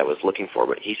elements that I was looking for,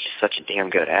 but he's just such a damn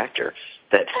good actor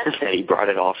that he brought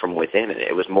it all from within, and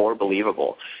it was more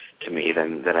believable to me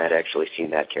than I had actually seen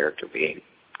that character being.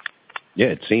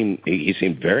 Yeah, he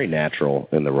seemed very natural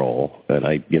in the role,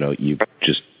 and you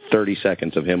just 30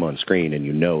 seconds of him on screen, and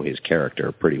you know his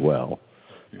character pretty well.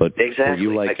 But exactly.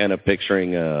 Were you kind of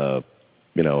picturing a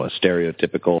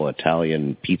stereotypical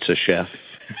Italian pizza chef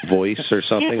voice or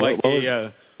something?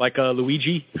 like a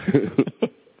Luigi?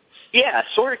 Yeah,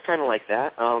 sort of kind of like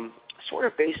that. Sort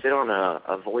of based it on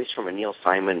a voice from a Neil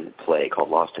Simon play called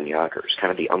Lost in Yonkers,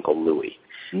 kind of the Uncle Louie.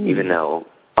 Even though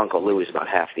Uncle Louie is about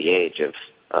half the age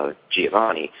of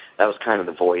Giovanni, that was kind of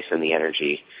the voice and the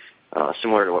energy,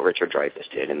 similar to what Richard Dreyfuss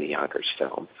did in the Yonkers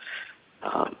film.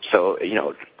 So,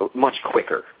 much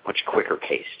quicker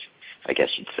paced, I guess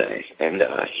you'd say. And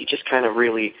he just kind of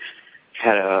really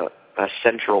had a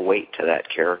central weight to that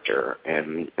character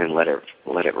and let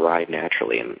it ride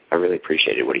naturally, and I really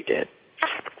appreciated what he did.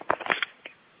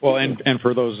 Well, and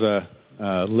for those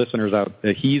listeners out,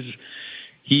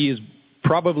 he is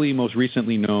probably most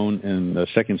recently known in the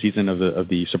second season of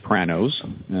the Sopranos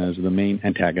as the main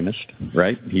antagonist,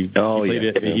 right? He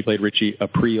played Richie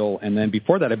Aprile, and then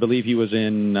before that, I believe he was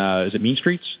in is it Mean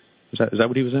Streets? Is that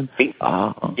what he was in?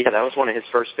 Yeah, that was one of his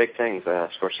first big things.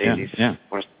 Scorsese's. Yeah.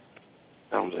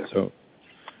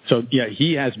 So yeah,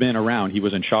 he has been around. He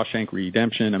was in Shawshank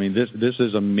Redemption. I mean, this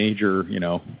is a major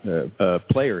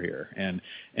player here, and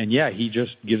yeah, he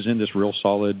just gives in this real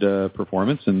solid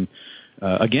performance. And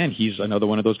again, he's another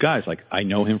one of those guys. Like, I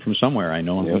know him from somewhere.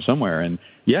 From somewhere, and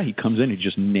yeah, he comes in, he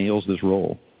just nails this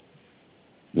role.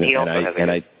 He also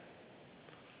has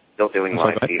still doing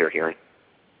live theater here.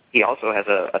 He also has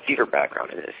a theater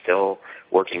background and is still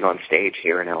working on stage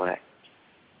here in LA.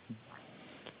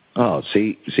 Oh,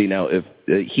 see now, if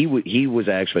he was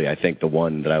actually, I think, the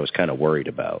one that I was kind of worried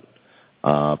about,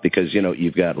 because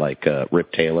you've got like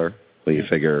Rip Taylor, who you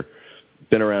figure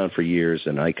been around for years,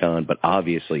 an icon, but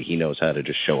obviously he knows how to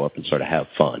just show up and sort of have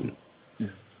fun. Yeah.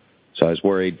 So I was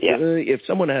worried if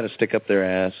someone had to stick up their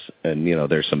ass and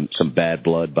there's some bad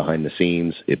blood behind the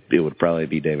scenes, it would probably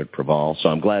be David Proval. So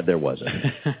I'm glad there wasn't.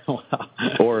 Wow.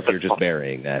 Or if you're just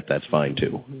burying that, that's fine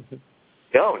too.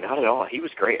 No, not at all. He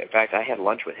was great. In fact, I had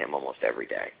lunch with him almost every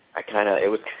day.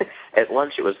 At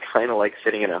lunch, it was kind of like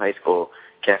sitting in a high school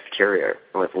cafeteria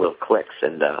with little cliques,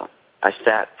 and I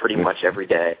sat pretty much every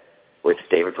day with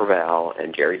David Preval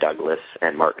and Jerry Douglas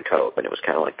and Martin Cope, and it was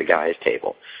kind of like the guys'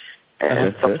 table.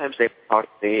 And sometimes they would talk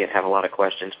to me and have a lot of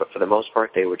questions, but for the most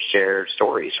part, they would share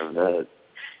stories from the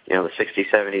 60s,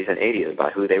 70s, and 80s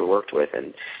about who they worked with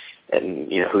and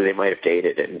who they might have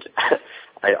dated. And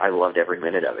I loved every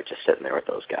minute of it, just sitting there with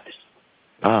those guys.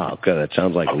 Oh, good. That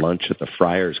sounds like lunch at the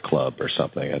Friars Club or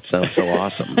something. That sounds so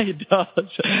awesome. It does.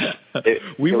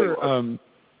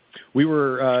 We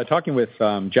were talking with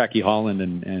Jacqui Holland,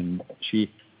 and she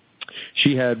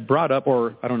had brought up,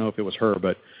 or I don't know if it was her,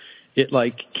 but it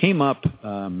came up.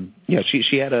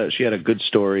 She had a good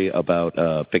story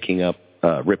about picking up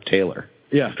Rip Taylor.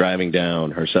 Yeah, driving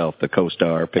down herself, the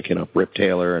co-star, picking up Rip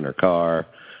Taylor in her car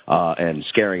and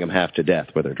scaring him half to death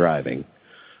with her driving.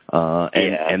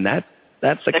 And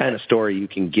that's the kind of story you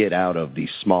can get out of these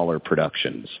smaller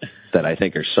productions that I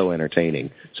think are so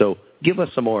entertaining. So give us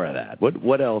some more of that.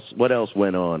 What else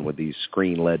went on with these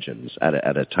screen legends at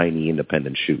a tiny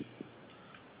independent shoot?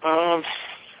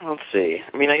 Let's see.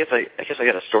 I mean, I guess I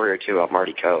got a story or two about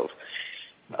Marty Cove.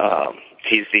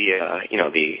 He's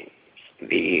the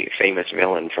famous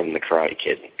villain from the Karate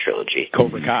Kid trilogy.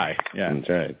 Cobra Kai. Yeah, that's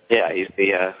right. Yeah, he's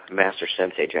the master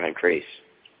sensei, John Kreese.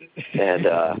 And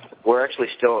we're actually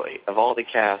still, of all the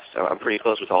cast, I'm pretty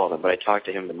close with all of them, but I talk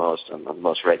to him the most on the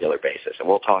most regular basis. And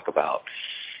we'll talk about,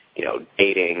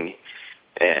 dating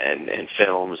and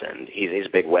films, and he's a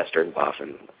big Western buff,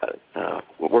 and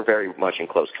we're very much in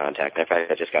close contact. In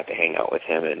fact, I just got to hang out with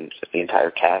him and the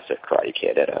entire cast of Karate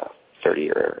Kid at a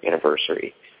 30-year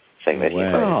anniversary thing that he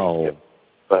invited me to.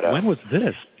 But, when was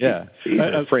this? Yeah, these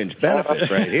are fringe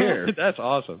benefits right here. That's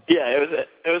awesome. Yeah,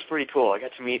 it was pretty cool. I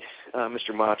got to meet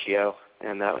Mr. Macchio,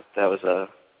 and that was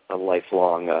a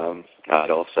lifelong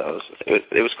idol. So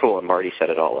it was cool, and Marty set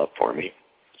it all up for me.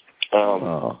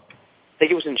 I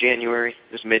think it was in January.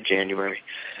 It was mid-January.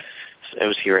 It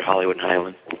was here at Hollywood and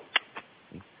Highland.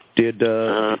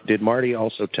 Did Marty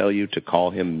also tell you to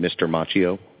call him Mr.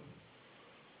 Macchio?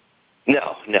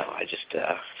 No. I just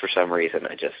for some reason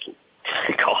I just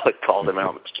called him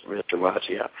out, Mr.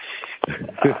 Macchio.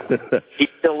 He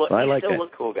still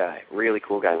looked cool guy, really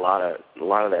cool guy. A lot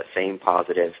of that same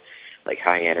positive,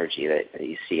 high energy that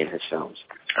you see in his films.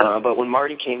 But when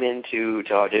Marty came in to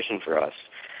audition for us,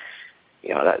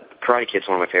 that Karate Kid's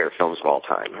one of my favorite films of all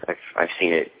time. I've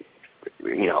seen it,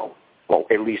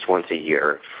 at least once a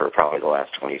year for probably the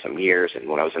last 20-some years. And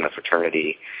when I was in the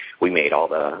fraternity, we made all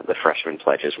the freshman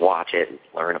pledges watch it and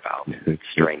learn about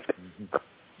strength,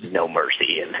 no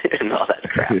mercy, and all that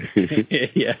crap.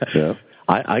 Yeah.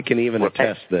 I can even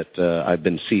attest that I've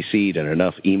been CC'd in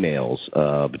enough emails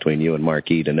between you and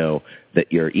Marquis to know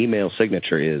that your email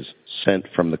signature is sent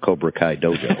from the Cobra Kai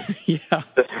dojo. Yeah.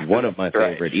 One of my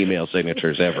favorite email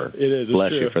signatures ever. It is. Bless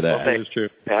true. you for that. It is true.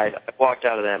 I walked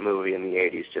out of that movie in the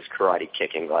 80s just karate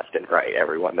kicking left and right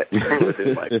everyone that was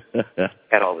in my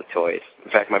had all the toys.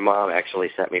 In fact, my mom actually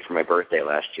sent me for my birthday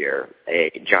last year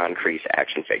a John Kreese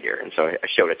action figure, and so I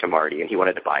showed it to Marty, and he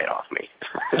wanted to buy it off me.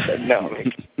 I said, no.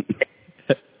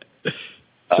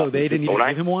 So they didn't even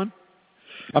give him one?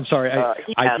 I'm sorry.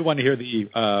 I do want to hear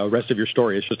the rest of your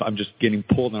story. It's just I'm just getting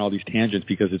pulled on all these tangents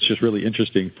because it's just really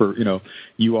interesting. For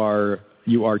you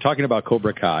are talking about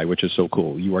Cobra Kai, which is so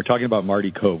cool. You are talking about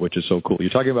Marty Cove, which is so cool. You're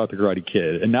talking about the Karate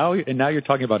Kid, and now you're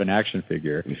talking about an action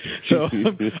figure. So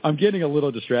I'm getting a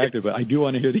little distracted, but I do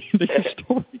want to hear the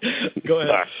story. Go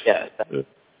ahead. Yeah. So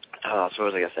what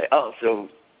was I gonna say? Oh, so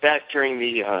back during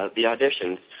the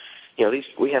auditions,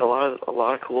 we had a lot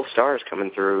of cool stars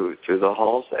coming through the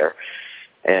halls there.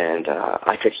 And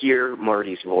I could hear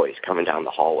Marty's voice coming down the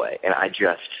hallway. And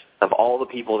of all the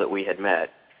people that we had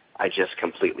met, I just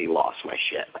completely lost my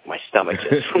shit. My stomach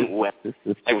just went.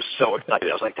 I was so excited.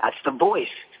 I was like, that's the voice.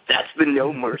 That's the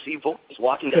No Mercy voice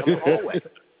walking down the hallway.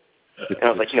 And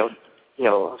I was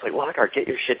like, Lockhart, get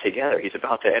your shit together. He's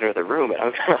about to enter the room,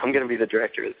 and I'm going to be the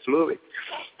director of this movie.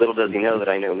 Little does he know that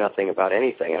I know nothing about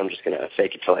anything. I'm just going to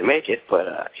fake it till I make it,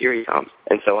 but here he comes.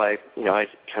 And so I kind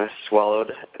of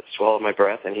swallowed my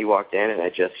breath, and he walked in, and I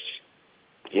just,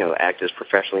 acted as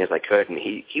professionally as I could, and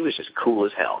he was just cool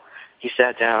as hell. He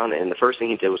sat down, and the first thing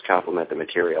he did was compliment the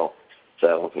material.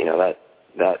 So,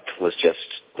 that was just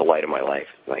the light of my life,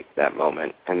 that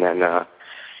moment. And then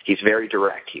he's very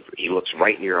direct. He looks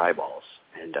right in your eyeballs,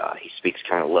 and he speaks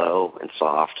kind of low and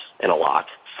soft and a lot.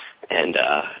 And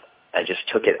I just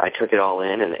took it all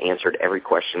in and answered every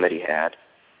question that he had.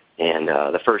 And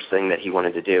the first thing that he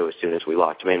wanted to do as soon as we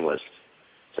locked him in was,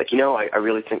 I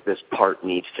really think this part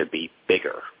needs to be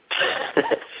bigger.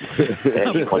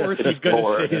 And he wanted to be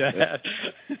more.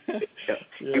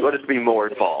 He wanted to be more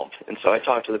involved. And so I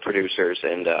talked to the producers,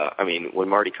 and when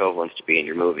Marty Cove wants to be in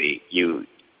your movie, you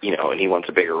and he wants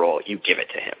a bigger role, you give it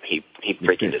to him. He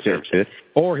freaking deserves it.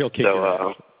 Or he'll kick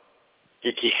your ass.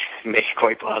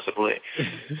 Quite possibly.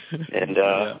 And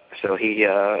so he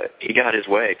got his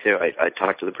way too. I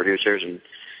talked to the producers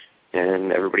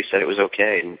and everybody said it was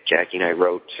okay. And Jacqui and I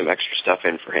wrote some extra stuff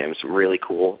in for him, some really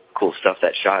cool stuff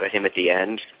that shot at him at the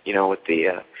end. With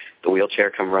the wheelchair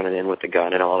come running in with the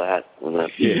gun and all that. And the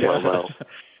slow-mo.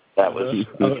 That was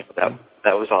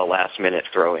that was all last minute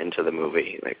throw into the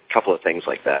movie. Like, a couple of things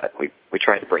like that. We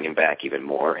tried to bring him back even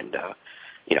more, and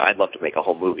I'd love to make a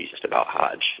whole movie just about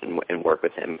Hodge and work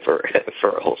with him for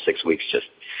a whole 6 weeks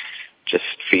just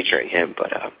featuring him.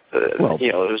 But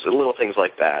there's little things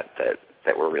like that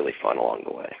were really fun along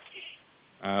the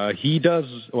way. He does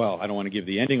well. I don't want to give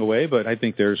the ending away, but I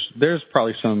think there's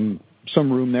probably some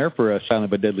room there for a Silent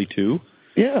But Deadly 2.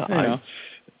 Yeah,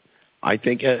 I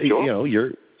think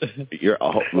you're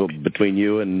between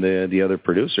you and the other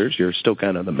producers, you're still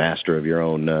kind of the master of your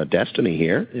own destiny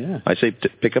here. Yeah. I say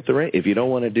pick up the reins. If you don't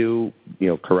want to do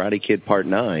Karate Kid Part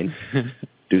 9,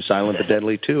 do Silent But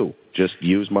Deadly 2. Just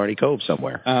use Marty Cove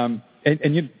somewhere.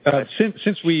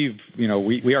 Since we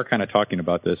are kind of talking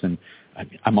about this, and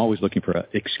I'm always looking for an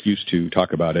excuse to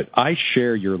talk about it. I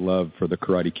share your love for the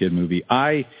Karate Kid movie.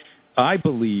 I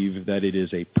believe that it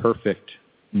is a perfect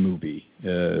movie.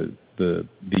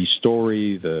 The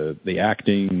story, the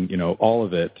acting, all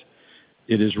of it.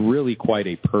 It is really quite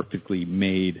a perfectly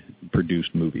made,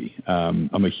 produced movie.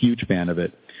 I'm a huge fan of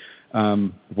it.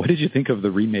 What did you think of the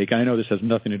remake? I know this has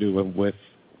nothing to do with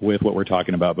what we're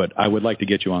talking about, but I would like to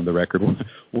get you on the record.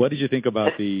 What did you think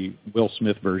about the Will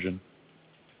Smith version?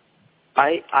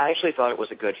 I actually thought it was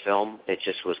a good film. It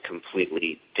just was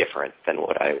completely different than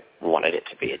what I wanted it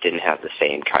to be. It didn't have the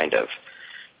same kind of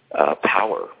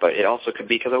power, but it also could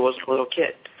be because I was a little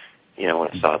kid. When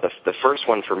I saw the first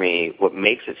one, for me, what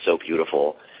makes it so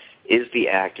beautiful is the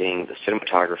acting, the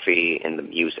cinematography, and the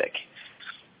music.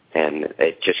 And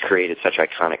it just created such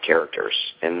iconic characters.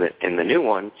 And the new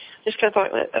one, just kind of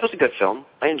thought, that was a good film.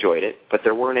 I enjoyed it, but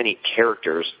there weren't any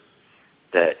characters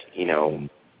that,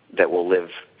 that will live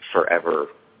forever,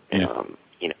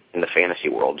 in the fantasy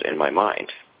world in my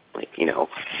mind. Like,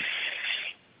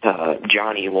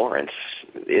 Johnny Lawrence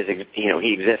is,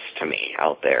 he exists to me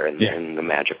out there in the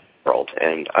magic world,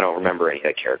 and I don't remember any of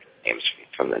the character names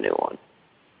from the new one.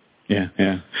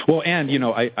 Yeah. Well, and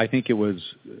I think it was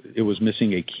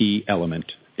missing a key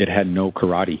element. It had no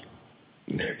karate.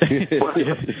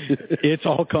 It's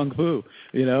all kung fu.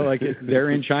 They're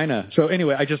in China. So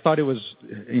anyway, I just thought it was,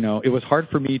 it was hard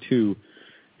for me to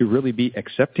really be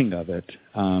accepting of it.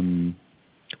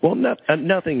 Well,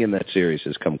 nothing in that series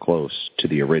has come close to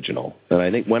the original. And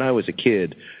I think when I was a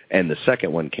kid and the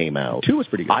second one came out, 2 was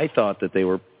pretty good. I thought that they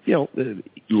were,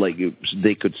 like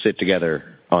they could sit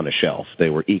together on a shelf. They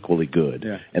were equally good.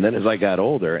 Yeah. And then as I got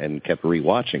older and kept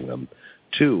rewatching them,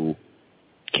 2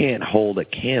 can't hold a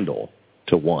candle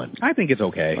to 1. I think it's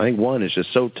okay. I think 1 is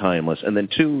just so timeless. And then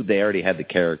 2, they already had the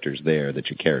characters there that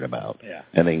you cared about. Yeah.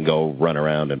 And they can go run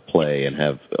around and play and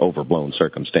have overblown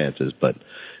circumstances. But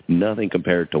nothing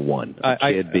compared to 1. A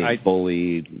kid being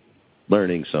bullied,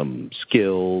 learning some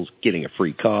skills, getting a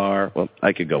free car. Well,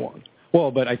 I could go on.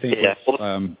 Well, but I think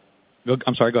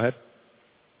I'm sorry, go ahead.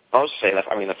 I was saying that,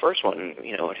 the first one,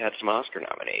 it had some Oscar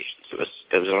nominations.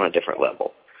 It was on a different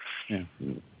level. Yeah.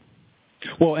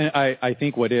 Well, and I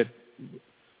think what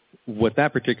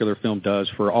that particular film does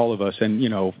for all of us, and,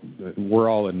 we're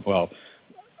all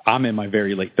I'm in my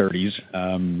very late 30s.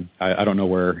 I don't know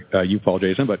where you fall,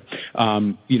 Jason, but,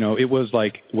 it was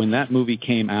like when that movie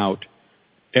came out,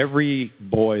 every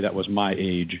boy that was my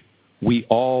age, we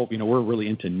all, we're really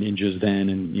into ninjas then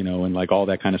and, and like all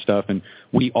that kind of stuff. And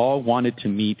we all wanted to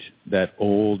meet that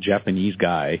old Japanese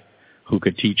guy who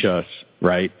could teach us,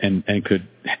 right, and could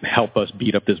help us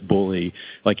beat up this bully.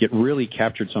 Like, it really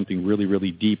captured something really,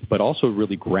 really deep, but also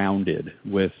really grounded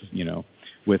with,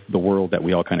 with the world that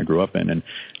we all kind of grew up in. And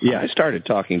I started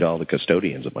talking to all the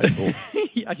custodians at my school.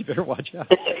 Yeah, you better watch out.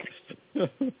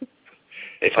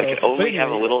 If I could only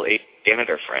have a little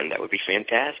janitor friend, that would be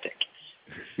fantastic.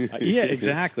 Yeah,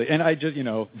 exactly. And I just,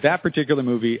 that particular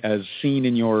movie, as seen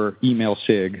in your email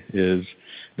sig,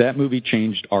 that movie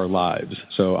changed our lives.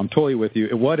 So I'm totally with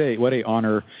you. What a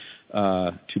honor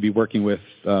to be working with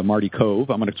Marty Cove.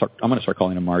 I'm going to start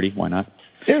calling him Marty. Why not?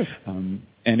 Yeah.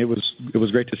 And it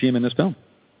was great to see him in this film.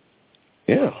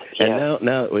 Yeah. And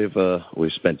now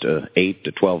we've spent 8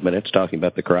 to 12 minutes talking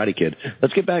about the Karate Kid.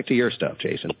 Let's get back to your stuff,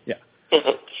 Jason. Yeah.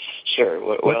 Sure.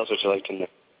 What else would you like to know?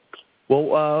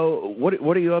 Well, what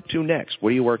are you up to next? What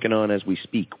are you working on as we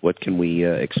speak? What can we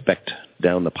expect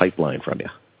down the pipeline from you?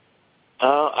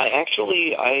 I'm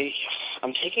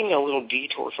taking a little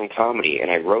detour from comedy, and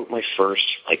I wrote my first,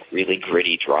 really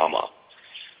gritty drama.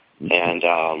 And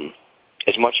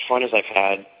as much fun as I've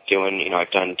had doing,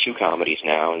 I've done 2 comedies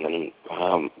now, and then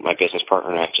my business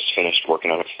partner and I have just finished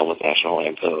working on a film with National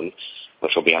Lampoon,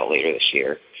 which will be out later this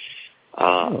year.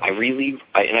 And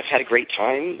I've had a great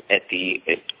time at the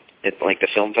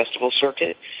film festival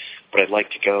circuit, but I'd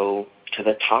like to go to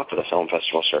the top of the film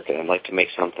festival circuit. I'd like to make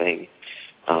something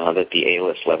that the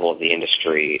A-list level of the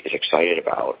industry is excited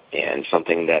about, and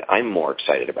something that I'm more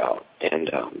excited about. And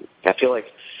I feel like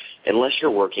unless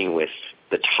you're working with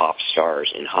the top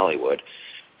stars in Hollywood,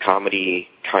 comedy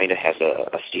kind of has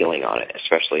a ceiling on it,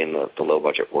 especially in the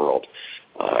low-budget world,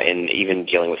 and even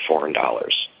dealing with foreign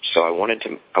dollars. So I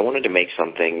wanted to make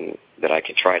something that I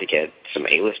could try to get some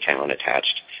A-list talent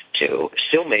attached to,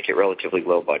 still make it relatively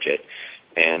low budget,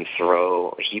 and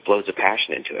throw a heap loads of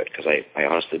passion into it, because I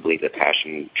honestly believe that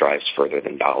passion drives further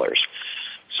than dollars.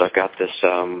 So I've got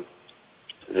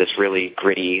this really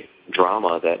gritty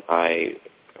drama that I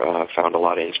found a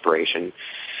lot of inspiration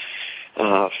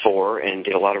for, and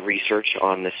did a lot of research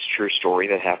on this true story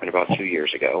that happened about 2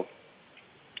 years ago.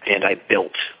 And I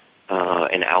built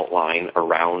an outline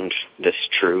around this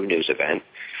true news event,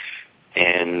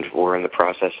 and we're in the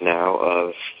process now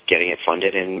of getting it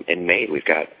funded and made. We've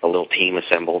got a little team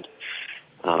assembled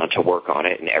to work on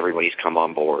it, and everybody's come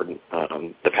on board.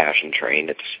 The passion train,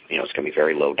 it's going to be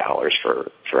very low dollars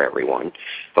for everyone,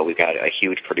 but we've got a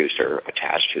huge producer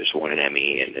attached who's won an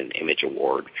Emmy and an Image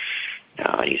Award.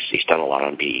 He's done a lot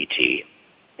on BET,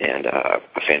 and a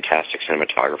fantastic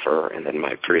cinematographer, and then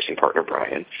my producing partner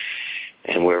Brian.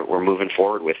 And we're moving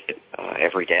forward with it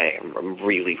every day. I'm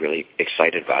really, really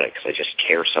excited about it, because I just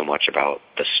care so much about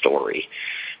the story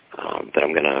that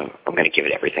I'm gonna give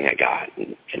it everything I got,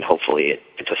 and hopefully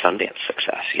it's a Sundance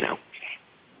success.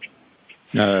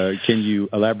 Can you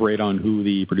elaborate on who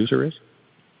the producer is?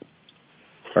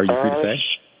 Are you free to say?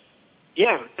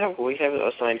 Yeah, we have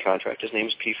a signed contract. His name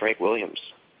is P. Frank Williams,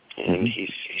 and he's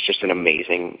just an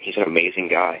amazing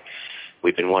guy.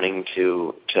 We've been wanting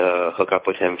to hook up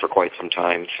with him for quite some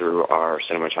time through our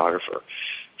cinematographer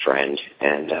friend,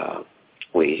 and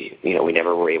we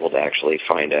never were able to actually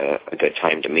find a good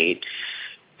time to meet.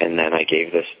 And then I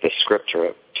gave this script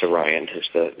to Ryan, who's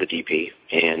the DP,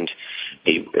 and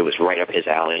it was right up his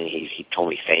alley. And he told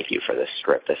me, "Thank you for this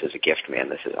script. This is a gift,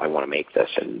 man. I want to make this."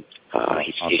 And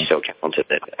he's so talented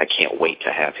that I can't wait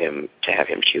to have him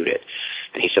shoot it.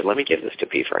 And he said, "Let me give this to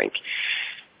P. Frank."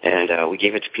 And we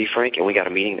gave it to P. Frank, and we got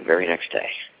a meeting the very next day.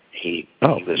 He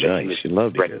was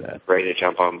ready to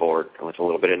jump on board. With a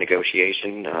little bit of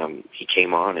negotiation, he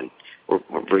came on, and we're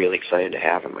really excited to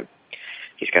have him.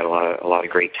 He's got a lot of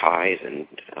great ties, and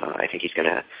I think he's going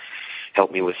to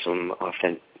help me with some of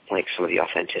the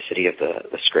authenticity of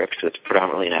the script, because it's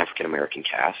predominantly an African American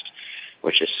cast,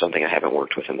 which is something I haven't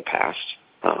worked with in the past.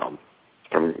 I'm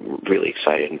really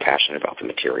excited and passionate about the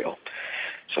material.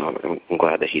 So I'm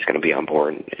glad that he's going to be on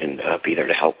board and be there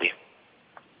to help me.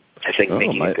 I think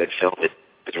making a good film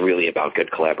is really about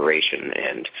good collaboration,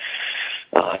 and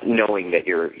knowing that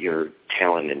your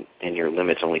talent and your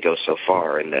limits only go so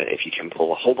far, and that if you can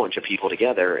pull a whole bunch of people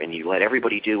together and you let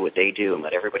everybody do what they do and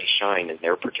let everybody shine in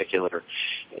their particular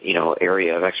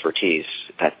area of expertise,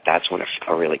 that's when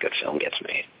a really good film gets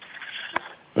made.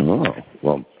 Oh,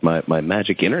 well, my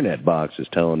magic internet box is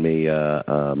telling me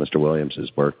Mr. Williams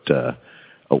has worked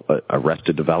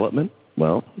Arrested Development.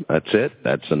 Well, that's it.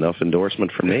 That's enough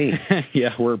endorsement for me.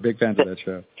 Yeah, we're big fans of that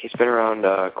show. He's been around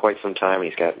quite some time.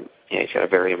 He's got a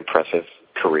very impressive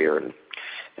career, and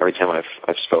every time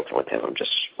I've spoken with him, I'm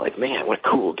just like, man, what a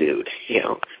cool dude.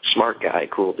 Smart guy,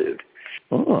 cool dude.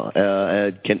 Oh,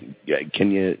 can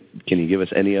you give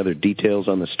us any other details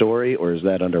on the story, or is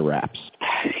that under wraps?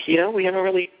 We haven't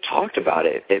really talked about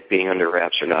it being under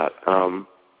wraps or not.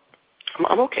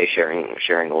 I'm okay sharing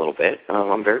a little bit.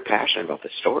 I'm very passionate about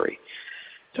this story.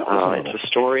 It's a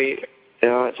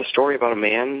story about a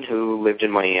man who lived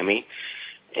in Miami,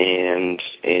 and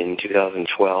in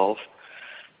 2012,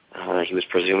 he was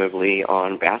presumably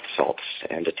on bath salts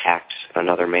and attacked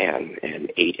another man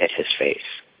and ate at his face.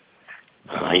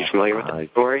 Are you familiar with that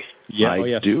story? Yeah,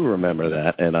 I do remember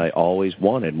that, and I always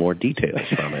wanted more details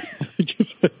from it.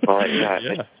 Well,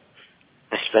 yeah.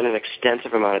 I spent an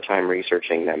extensive amount of time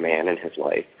researching that man and his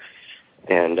life,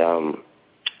 and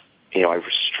I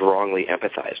strongly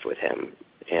empathized with him,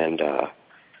 and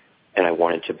I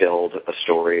wanted to build a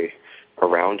story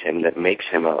around him that makes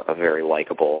him a very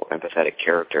likable, empathetic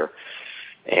character,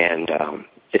 and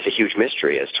it's a huge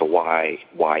mystery as to why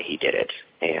he did it,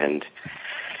 and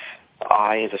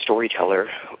I, as a storyteller,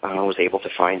 was able to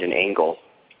find an angle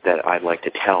that I'd like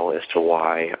to tell as to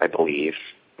why I believe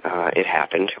it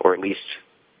happened, or at least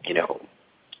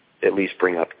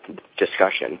bring up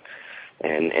discussion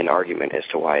and an argument as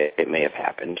to why it may have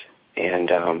happened. And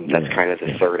that's kind of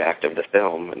the third act of the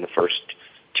film, and the first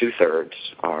 2/3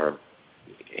 are,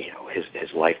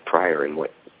 his life prior and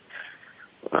what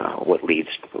leads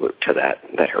to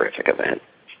that horrific event.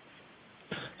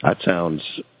 That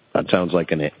sounds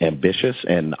like an ambitious,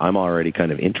 and I'm already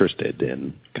kind of interested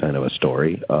in kind of a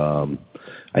story. I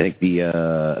think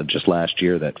the just last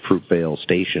year that Fruitvale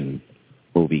Station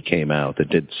movie came out that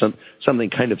did something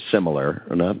kind of similar.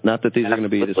 Not that these are going to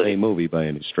be the same movie by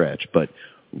any stretch, but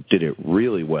did it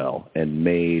really well and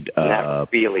made. That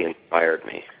really inspired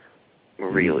me.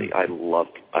 Really, I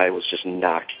was just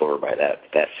knocked over by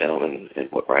that film and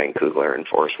what Ryan Coogler and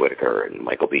Forrest Whitaker and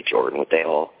Michael B. Jordan, what they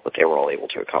were all able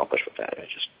to accomplish with that.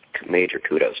 Just major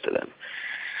kudos to them.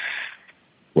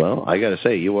 Well, I got to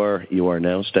say, you are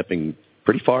now stepping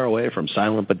pretty far away from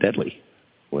Silent But Deadly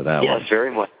with that one. Yes, very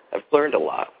much. I've learned a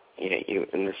lot. You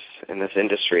in this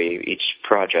industry, each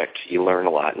project you learn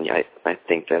a lot, and I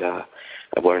think that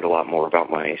I've learned a lot more about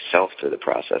myself through the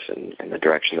process and the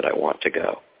direction that I want to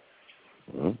go.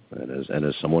 Well, and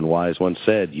as someone wise once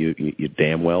said, you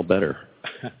damn well better.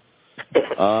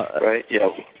 Right? Yeah.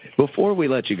 Before we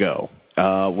let you go,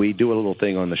 we do a little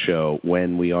thing on the show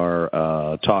when we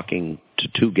are talking to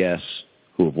two guests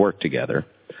who have worked together,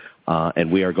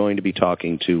 and we are going to be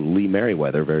talking to Lee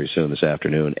Meriwether very soon this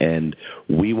afternoon, and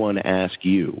we want to ask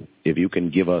you if you can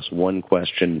give us one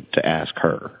question to ask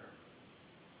her.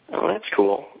 Oh, that's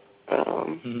cool.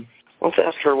 Let's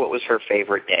ask her what was her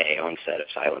favorite day on set of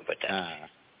Silent But Deadly.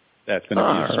 That's going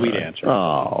to be a sweet answer.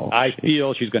 Oh, I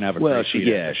feel she's going to have a great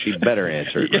answer. She better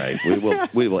answer it right.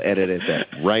 We will edit it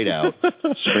right out,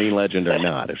 screen legend or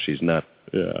not, if she's not.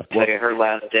 Yeah. Well, her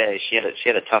last day, she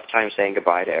had a tough time saying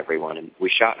goodbye to everyone, and we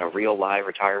shot in a real live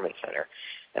retirement center.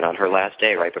 And on her last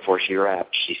day, right before she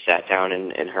wrapped, she sat down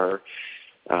in her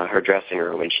dressing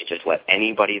room, and she just let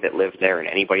anybody that lived there and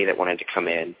anybody that wanted to come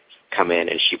in,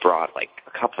 and she brought like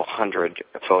a couple hundred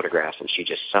photographs, and she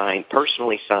just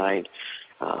personally signed,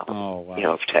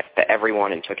 to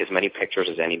everyone, and took as many pictures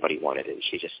as anybody wanted, and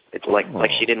it's like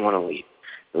she didn't want to leave.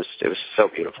 It was so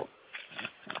beautiful.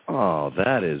 Oh,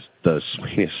 that is the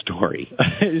sweetest story.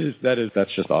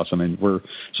 That's just awesome, and we're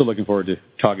so looking forward to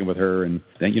talking with her. And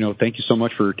thank you so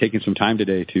much for taking some time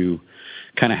today to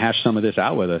kind of hash some of this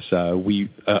out with us. We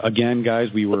again,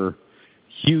 guys, we were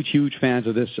huge fans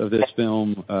of this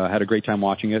film. Had a great time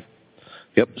watching it.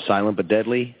 Yep, Silent But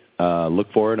Deadly.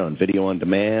 Look for it on video on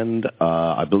demand.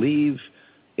 I believe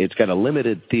it's got a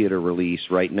limited theater release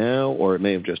right now, or it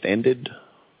may have just ended.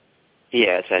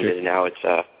 Yeah, it's ended now. It's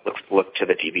look to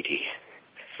the DVD.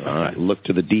 All right, look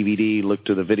to the DVD, look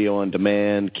to the video on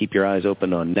demand. Keep your eyes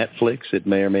open on Netflix. It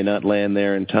may or may not land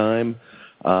there in time,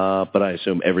 but I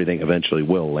assume everything eventually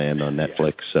will land on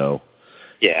Netflix. So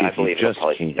yeah, I believe it'll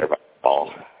probably be there by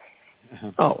fall.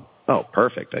 Oh,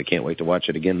 perfect! I can't wait to watch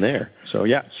it again there. So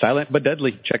yeah, Silent But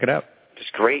Deadly. Check it out.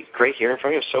 Just great hearing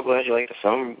from you. I'm so glad you like the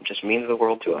film. It just means the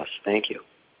world to us. Thank you.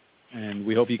 And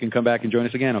we hope you can come back and join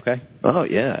us again, okay? Oh,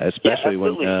 yeah, especially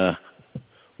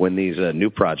when these new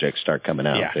projects start coming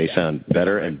out. They sound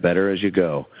better and better as you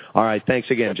go. All right, thanks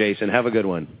again, Jason. Have a good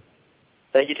one.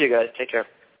 Thank you, too, guys. Take care.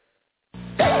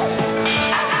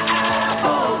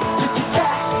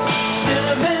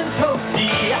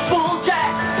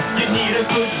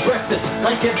 Breakfast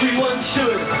like everyone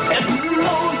should, and who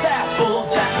knows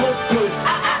Applejack looks good.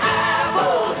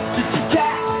 Just a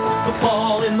jack, the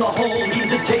ball in the hole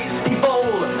needs a tasty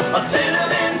bowl, a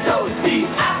cinnamon toasty,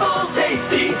 apple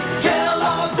tasty,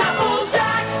 Kellogg's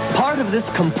Applejack, part of this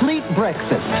complete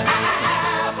breakfast.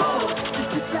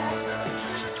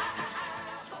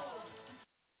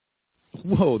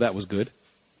 Whoa, that was good.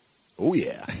 Oh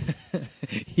yeah,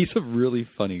 he's a really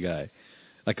funny guy,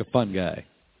 like a fun guy.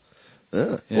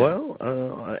 Well,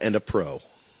 and a pro.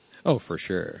 Oh, for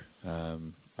sure.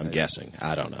 I'm guessing.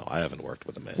 I don't know. I haven't worked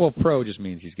with him. Well, pro just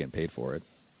means he's getting paid for it.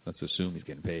 Let's assume he's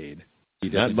getting paid.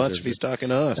 Not much if he's talking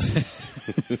to us.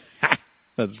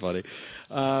 That's funny.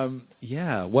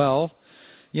 Yeah, well,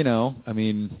 I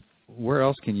mean, where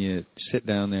else can you sit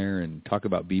down there and talk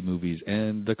about B movies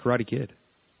and The Karate Kid?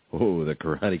 Oh, The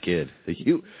Karate Kid.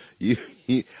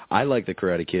 I like The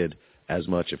Karate Kid as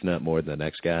much, if not more, than the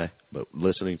next guy. But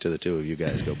listening to the two of you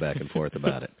guys go back and forth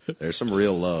about it, there's some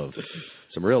real love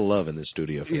in the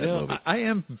studio for that movie. I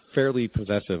am fairly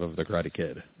possessive of The Karate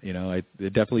Kid.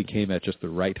 It definitely came at just the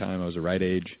right time. I was the right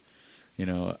age.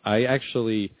 There's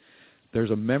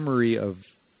a memory of,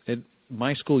 and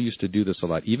my school used to do this a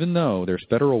lot, even though there's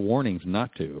federal warnings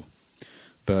not to.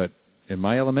 But in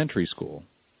my elementary school,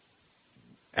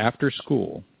 after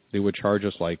school, they would charge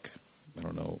us like, I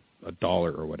don't know, $1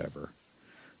 or whatever.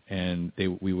 And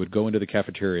we would go into the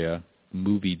cafeteria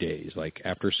movie days, like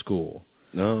after school.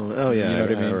 Oh yeah, you know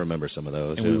what I mean? I remember some of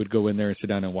those. And we would go in there and sit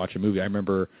down and watch a movie. I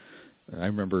remember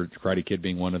Karate Kid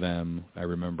being one of them. I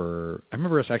remember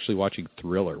us actually watching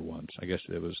Thriller once. I guess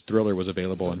Thriller was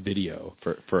available on video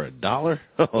for $1.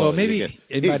 Well, maybe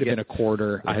it might have been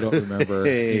 $0.25. I don't remember.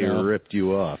 Hey, ripped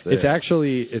you off. There.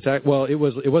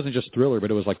 It wasn't just Thriller,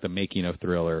 but it was like the making of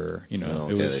Thriller.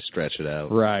 They stretch it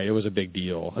out. Right, it was a big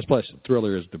deal. Plus,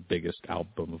 Thriller is the biggest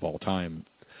album of all time.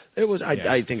 It was. Yeah.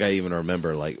 I think I even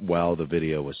remember while the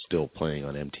video was still playing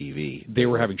on MTV, they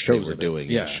were having shows. They were doing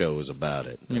shows about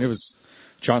it. I mean, it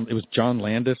was John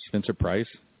Landis, Vincent Price.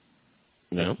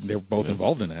 Yeah, they were both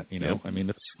involved in that. I mean,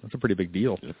 that's a pretty big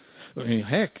deal. Yeah. I mean,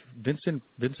 heck,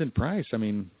 Vincent Price. I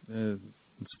mean,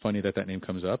 it's funny that name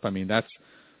comes up. I mean, that's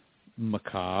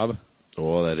macabre.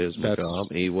 Oh, that is macabre.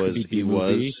 He was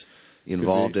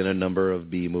involved in a number of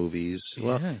B movies.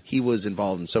 Well, he was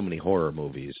involved in so many horror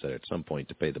movies that at some point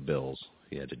to pay the bills,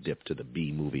 he had to dip to the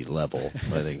B movie level,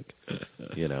 I think,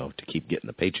 to keep getting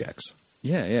the paychecks.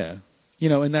 Yeah.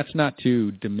 And that's not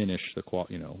to diminish the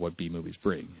what B movies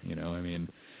bring. I mean,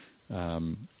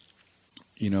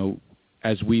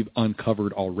 as we've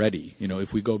uncovered already,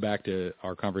 if we go back to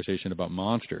our conversation about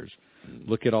monsters,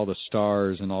 look at all the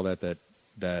stars and all that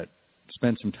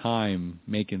spent some time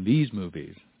making these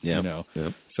movies. Yeah.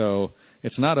 So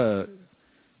it's not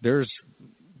there's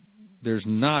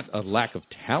not a lack of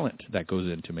talent that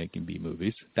goes into making B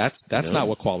movies. That's not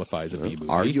what qualifies a B movie.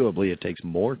 Arguably, it takes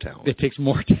more talent. It takes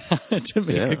more talent to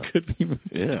make a good B movie.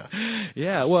 Yeah.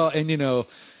 Yeah. Well, and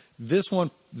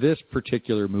this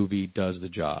particular movie does the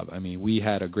job. I mean, we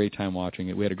had a great time watching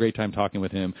it. We had a great time talking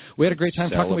with him. We had a great time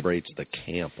Celebrates the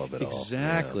camp of it all.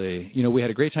 Exactly. Yeah. We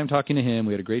had a great time talking to him.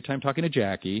 We had a great time talking to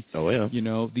Jacqui. Oh, yeah.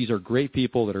 These are great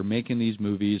people that are making these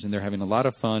movies, and they're having a lot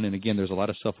of fun. And, again, there's a lot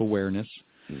of self-awareness.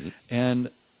 Mm-hmm. And,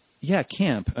 yeah,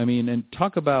 camp. I mean, and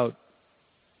talk about...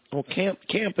 Well, camp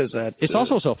is that... It's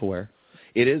also self-aware.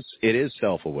 It is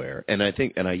self-aware, and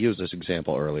I used this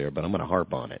example earlier, but I'm going to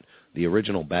harp on it. The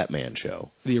original Batman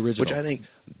show, which I think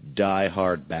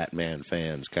die-hard Batman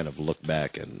fans kind of look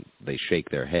back and they shake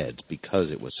their heads because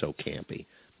it was so campy,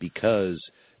 because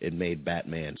it made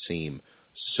Batman seem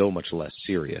so much less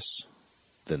serious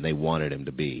than they wanted him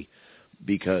to be,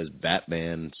 because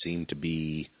Batman seemed to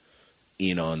be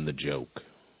in on the joke.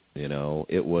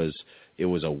 It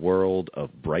was a world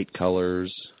of bright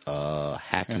colors,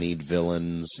 hackneyed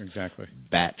villains, exactly,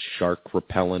 bat shark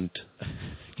repellent.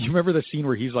 Do you remember the scene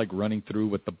where he's like running through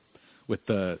with the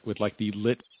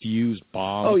lit fuse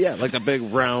bomb? Oh yeah, like the big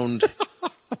round,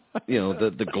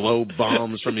 the globe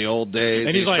bombs from the old days.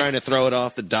 And he's like, trying to throw it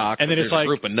off the dock. And then there's it's like a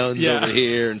group of nuns over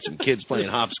here and some kids playing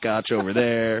hopscotch over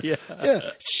there. Yeah,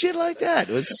 shit like that.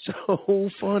 It was so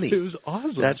funny. It was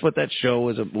awesome. That's what that show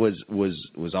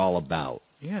was all about.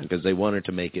 Yeah, because they wanted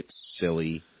to make it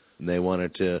silly, and they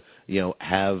wanted to,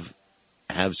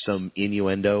 have some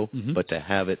innuendo, but to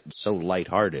have it so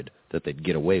lighthearted that they'd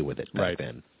get away with it back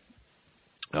then.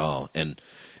 Oh, and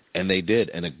they did,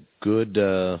 and a good,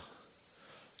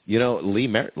 Lee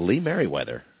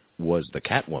Meriwether was the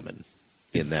Catwoman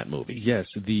in that movie. Yes,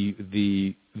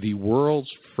 the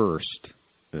world's first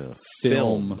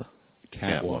film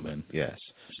Catwoman. Yes,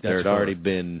 there had already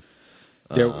been.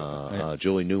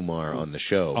 Julie Newmar on the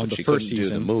show, on but she first couldn't season,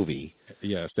 do the movie.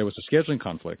 Yes, there was a scheduling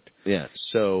conflict. Yeah,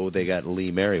 so they got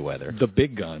Lee Meriwether. The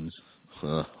big guns.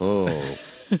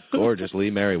 Gorgeous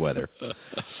Lee Meriwether.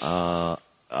 And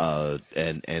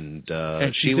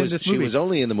she was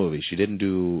only in the movie. She didn't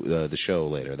do the show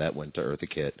later. That went to Eartha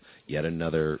Kitt. Yet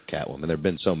another Catwoman. There have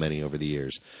been so many over the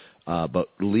years. But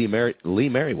Lee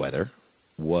Meriwether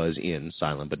was in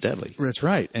Silent But Deadly. That's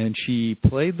right, and she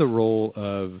played the role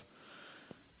of.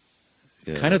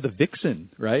 Kind of the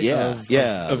vixen, right? Yeah,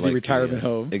 of the retirement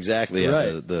home. Exactly.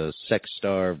 Right. The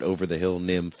sex-starved, over-the-hill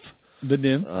nymph. The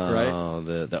nymph, right?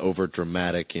 The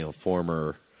over-dramatic,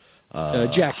 former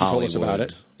Jacqui Hollywood. told us about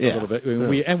it a little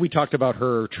bit. We talked about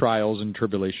her trials and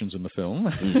tribulations in the film.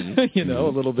 A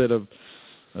little bit of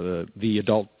the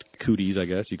adult cooties, I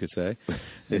guess you could say,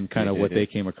 and kind of what they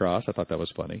came across. I thought that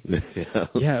was funny.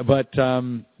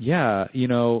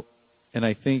 And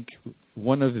I think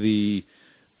one of the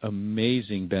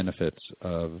amazing benefits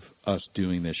of us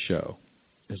doing this show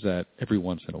is that every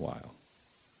once in a while,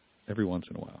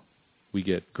 we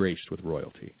get graced with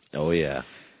royalty. Oh, yeah.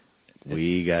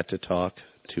 We got to talk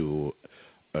to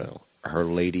her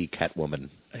lady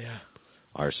Catwoman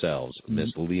ourselves,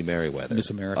 Miss Lee Meriwether. Miss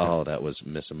America. Oh, that was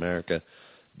Miss America,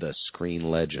 the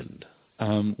screen legend.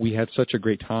 We had such a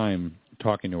great time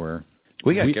talking to her.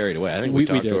 We got carried away. I think we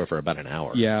talked to her for about an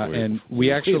hour. Yeah,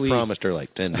 we actually promised her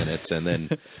like 10 minutes, and then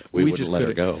we wouldn't let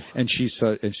her go. And she's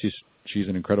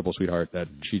an incredible sweetheart that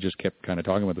she just kept kind of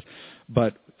talking with us.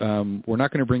 But we're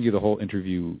not going to bring you the whole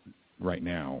interview right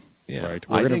now. Yeah, right?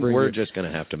 I think we're just going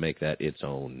to have to make that its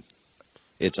own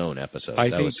episode.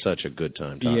 That was such a good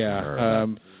time talking to her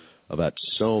about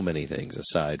so many things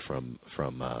aside from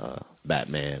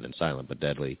Batman and Silent But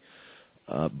Deadly.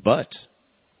 But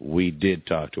we did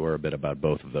talk to her a bit about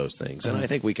both of those things, and I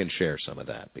think we can share some of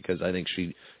that because I think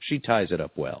she ties it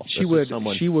up well. She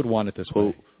would want it this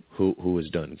way. Who has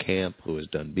done camp, who has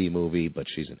done B-movie, but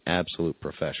she's an absolute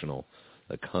professional,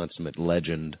 a consummate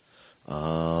legend.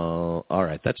 All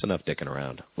right, that's enough dicking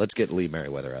around. Let's get Lee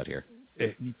Meriwether out here.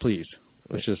 Please.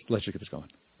 Let's just get this going.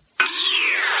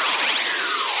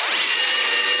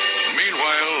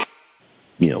 Meanwhile,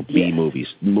 B-movies,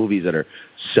 movies that are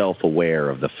self-aware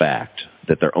of the fact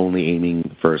that they're only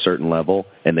aiming for a certain level,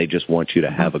 and they just want you to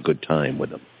have a good time with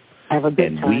them. Have a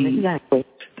good time, exactly.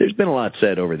 There's been a lot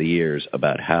said over the years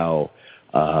about how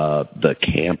the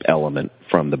camp element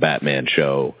from the Batman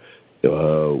show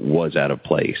was out of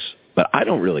place. But I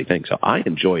don't really think so. I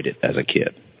enjoyed it as a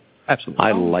kid. Absolutely.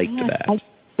 I liked that.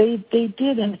 They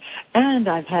did, and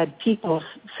I've had people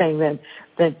saying that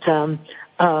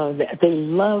they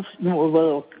love.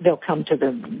 Well, they'll come to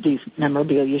these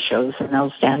memorabilia shows and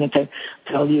they'll stand and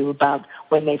tell you about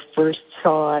when they first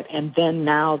saw it, and then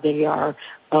now they are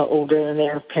older than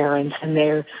their parents, and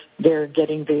they're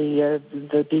getting the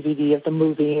DVD of the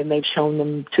movie, and they've shown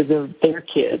them to their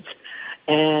kids,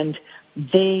 and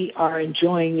they are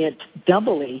enjoying it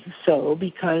doubly so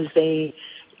because they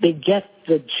get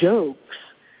the jokes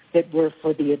that were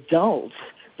for the adults,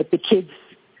 but the kids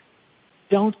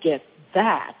don't get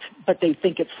that, but they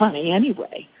think it's funny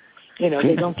anyway. They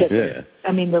don't get the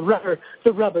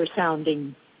rubber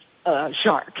sounding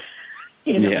shark.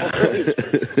 Yeah.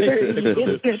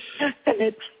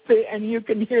 And you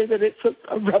can hear that it's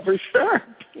a rubber shark.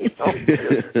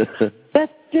 That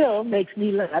still makes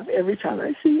me laugh every time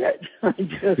I see it.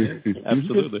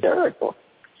 Absolutely hysterical.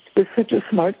 It's such a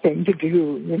smart thing to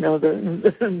do,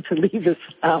 to leave a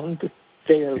sound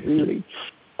there. Really,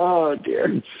 oh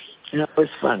dear, it was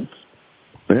fun.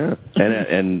 Yeah,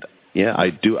 and I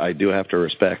do have to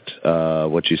respect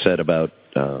what you said about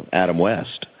Adam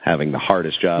West having the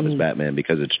hardest job as Batman,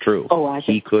 because it's true.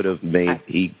 He could have made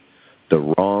the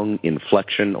wrong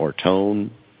inflection or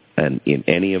tone and in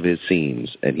any of his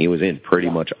scenes, and he was in pretty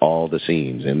much all the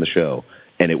scenes in the show,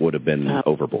 and it would have been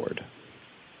overboard.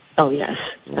 Oh yes,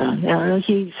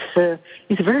 he's a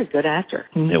very good actor.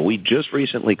 Yeah, we just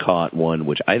recently caught one,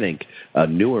 which I think a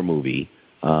newer movie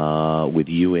with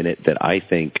you in it that I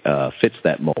think fits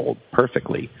that mold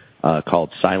perfectly,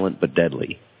 called Silent But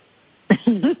Deadly.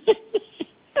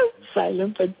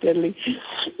 Silent But Deadly.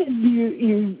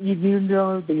 You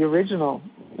know the original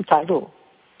title,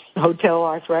 Hotel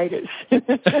Arthritis.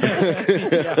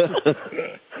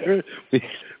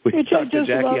 We talked to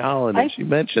Jacqui Holland, and she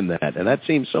mentioned that, and that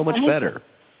seems so much better.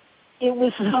 It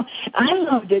was. I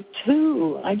loved it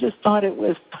too. I just thought it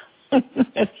was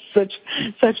such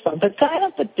fun. But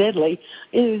Silent But Deadly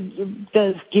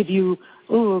does give you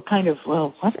kind of,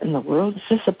 what in the world is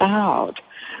this about?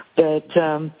 But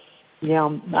I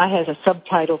had a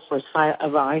subtitle for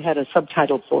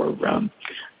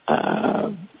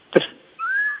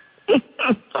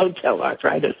Hotel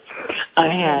Arthritis.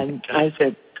 I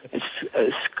said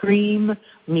Scream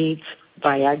meets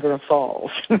Viagra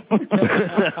Falls. That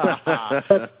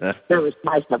was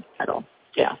my subtitle.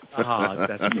 Yeah. Oh,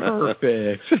 that's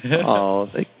perfect.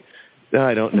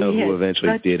 I don't know who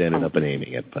eventually did end up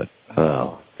naming it, but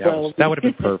that would have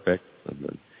been perfect.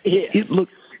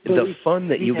 The fun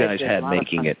that you guys had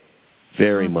making it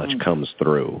very much comes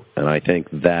through, and I think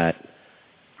that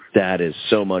is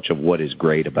so much of what is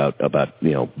great about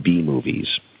B movies.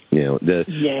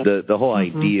 The whole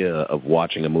idea of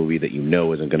watching a movie that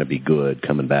isn't going to be good,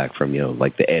 coming back from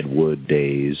like the Ed Wood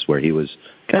days where he was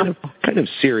kind of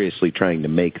seriously trying to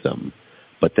make them,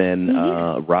 but then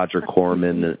Roger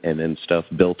Corman and stuff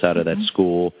built out of that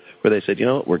school where they said,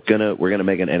 we're gonna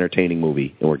make an entertaining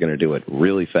movie, and we're gonna do it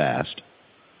really fast.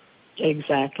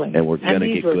 Exactly. And we're gonna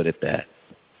get good at that.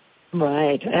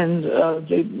 Right, and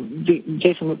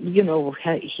Jason,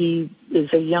 he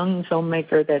is a young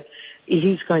filmmaker that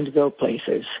he's going to go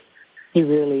places. He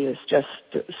really is just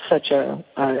such a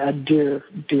dear,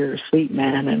 sweet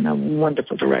man and a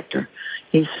wonderful director.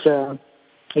 He's going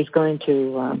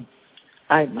to.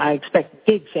 I expect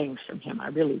big things from him. I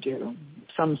really do.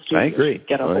 Some studios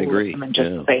get a hold of him and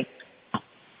just say,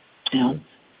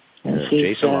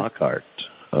 Jason Lockhart.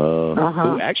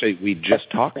 who actually we just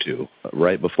talked to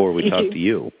right before we talked to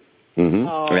you. Mm-hmm.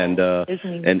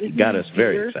 And got us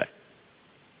very excited.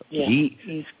 Yeah, he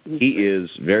is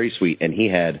very sweet, and he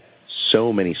had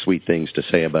so many sweet things to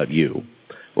say about you.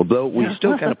 Although we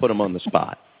still kind of put him on the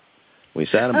spot. We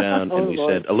sat him down and we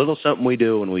said a little something we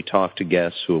do when we talk to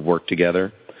guests who have worked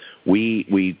together.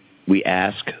 We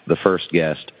ask the first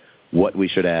guest what we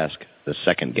should ask the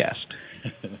second guest,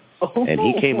 and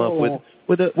he came up with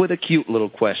a cute little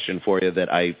question for you that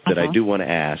I do want to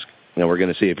ask. Now we're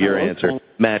going to see if your answer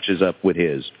matches up with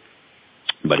his.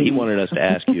 But he wanted us to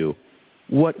ask you,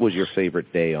 what was your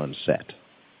favorite day on set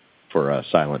for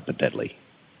Slient But Deadly?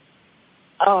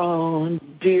 Oh,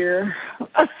 dear.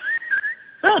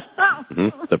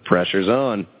 The pressure's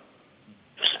on.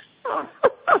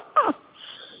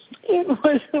 It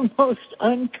was the most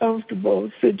uncomfortable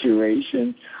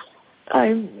situation.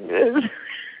 I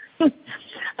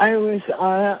was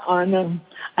on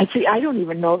I don't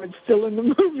even know if it's still in the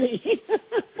movie.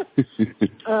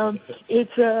 It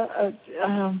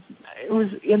was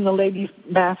in the ladies'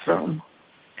 bathroom,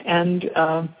 and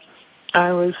I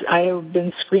have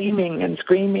been screaming and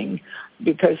screaming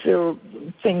because there were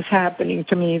things happening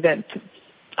to me that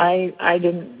I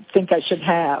didn't think I should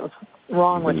have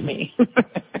wrong with me.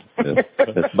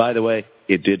 By the way,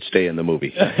 it did stay in the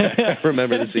movie.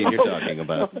 Remember the scene you're talking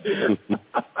about.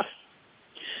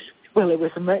 Well,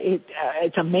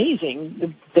 it's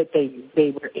amazing that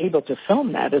they were able to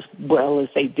film that as well as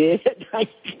they did.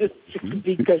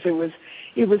 Because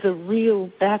it was a real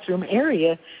bathroom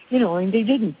area, and they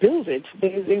didn't build it.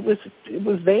 It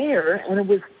was there, and it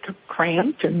was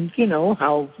cramped, and you know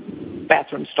how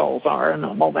bathroom stalls are and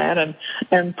all that,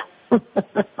 and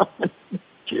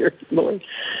dear Lord,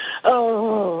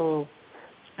 oh.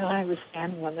 I was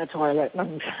standing on the toilet,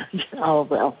 and oh,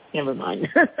 well, never mind.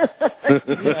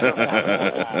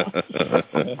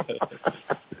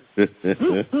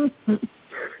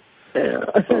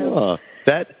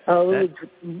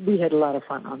 We had a lot of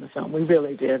fun on the film. We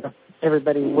really did.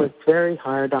 Everybody worked very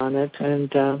hard on it,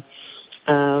 and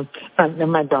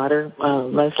my daughter,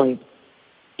 Leslie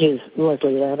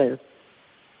Leather,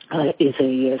 is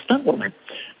a stunt woman,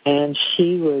 and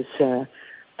she was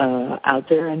out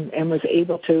there and was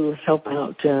able to help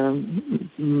out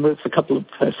with a couple of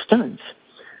stunts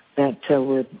that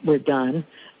were done,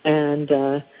 and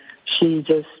she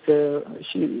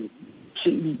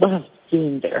loved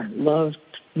being there, loved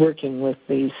working with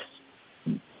these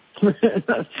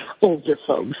older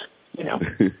folks,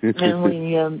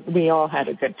 and we all had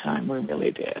a good time. We really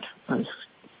did. It was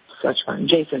such fun.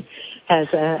 Jason has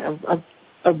a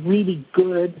really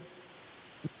good,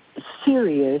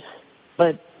 serious,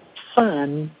 but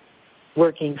fun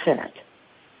working set.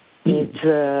 It's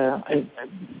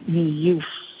you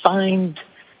find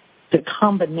the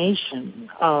combination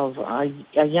of a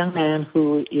young man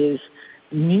who is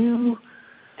new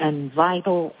and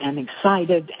vital and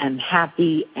excited and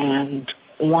happy and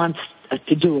wants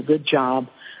to do a good job,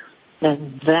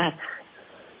 and that's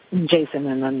Jason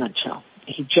in a nutshell.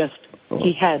 He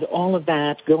had all of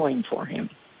that going for him.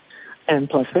 And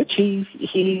plus, which he's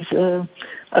a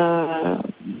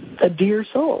dear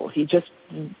soul. He just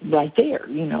right there,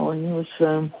 and he was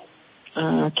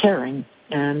caring,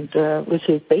 and it was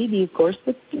his baby, of course.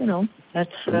 But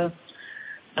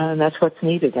that's what's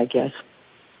needed, I guess.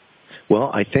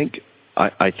 Well, I think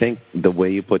the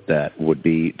way you put that would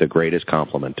be the greatest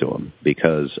compliment to him,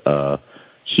 because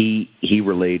he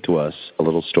relayed to us a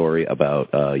little story about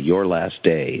your last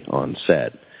day on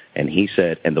set. And he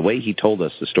said, and the way he told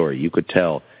us the story, you could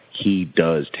tell he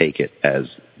does take it as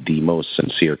the most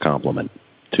sincere compliment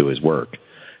to his work,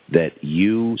 that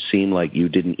you seem like you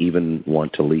didn't even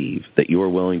want to leave, that you were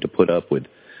willing to put up with,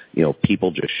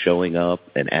 people just showing up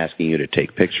and asking you to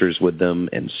take pictures with them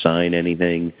and sign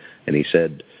anything. And he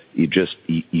said,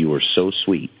 you were so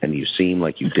sweet, and you seemed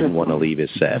like you didn't want to leave his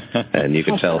set, and you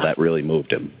could tell that really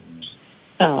moved him.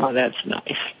 Oh, that's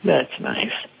nice. That's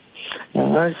nice.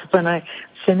 When I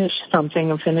finish something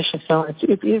and finish a film,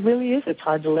 it really is. It's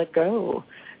hard to let go,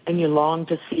 and you long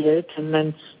to see it, and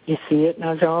then you see it, and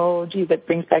I go, oh, gee, that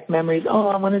brings back memories. Oh,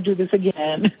 I want to do this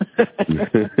again.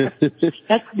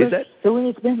 That's the way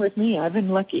it's been with me. I've been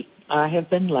lucky. I have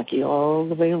been lucky all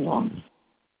the way along.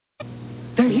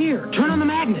 They're here. Turn on the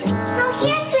magnet. Oh,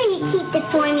 here's where you keep the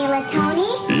formula,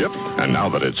 Tony. Yep, and now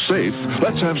that it's safe,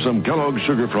 let's have some Kellogg's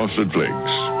Sugar Frosted Flakes.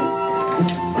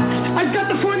 I've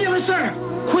got the formula, sir.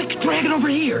 Quick, drag it over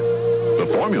here. The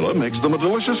formula makes them a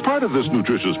delicious part of this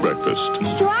nutritious breakfast.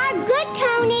 Sure good,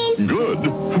 Tony. Good.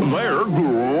 They're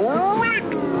great.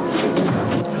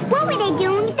 What were they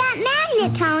doing with that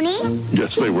magnet, Tony?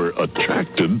 Yes, they were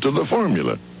attracted to the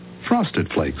formula.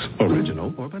 Frosted Flakes,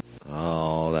 original or vanilla.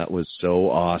 Oh, that was so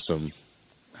awesome.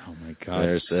 Oh, my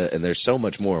God. There's so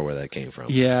much more where that came from.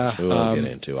 Yeah. We'll get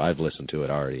into. I've listened to it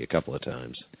already a couple of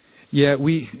times. Yeah,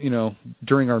 we,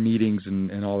 during our meetings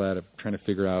and all that, trying to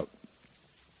figure out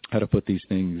how to put these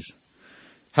things,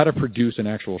 how to produce an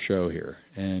actual show here,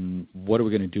 and what are we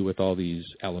going to do with all these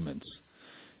elements.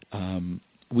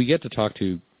 We get to talk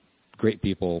to great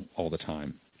people all the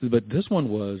time, but this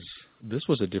was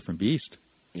a different beast.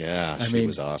 Yeah, she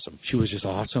was awesome. She was just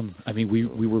awesome. I mean,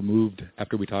 we were moved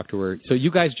after we talked to her. So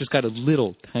you guys just got a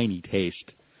little tiny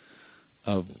taste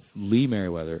of Lee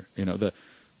Meriwether,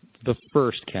 the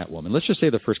first Catwoman. Let's just say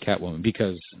the first Catwoman,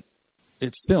 because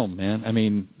it's film, man. I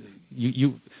mean,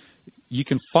 you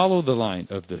can follow the line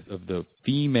of the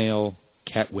female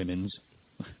Catwomen's.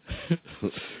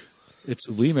 It's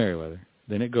Lee Meriwether.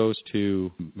 Then it goes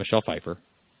to Michelle Pfeiffer.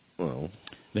 Oh.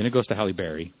 Then it goes to Halle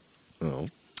Berry. Oh.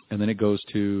 And then it goes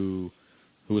to,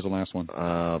 who was the last one?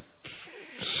 I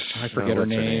forget her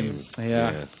name.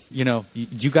 Yeah.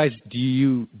 You guys, do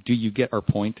you get our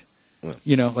point? Well,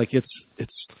 it's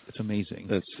amazing.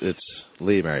 It's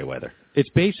Lee Meriwether. It's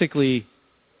basically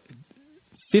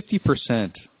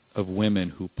 50% of women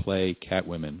who play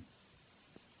Catwomen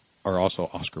are also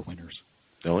Oscar winners.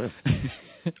 Oh, yeah.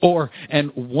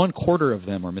 And 1/4 of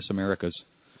them are Miss Americas.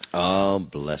 Oh,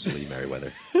 bless Lee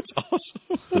Meriwether. It's awesome.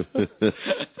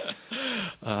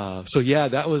 So yeah,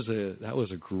 that was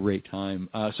a great time.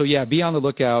 So yeah, be on the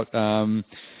lookout.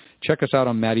 Check us out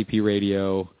on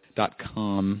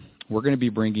mattypradio.com. We're going to be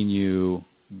bringing you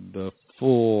the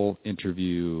full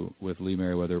interview with Lee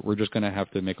Meriwether. We're just going to have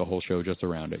to make a whole show just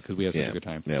around it because we have such a good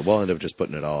time. Yeah, we'll end up just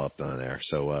putting it all up on there,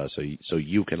 so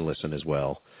you can listen as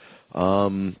well.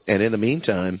 And in the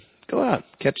meantime, go out,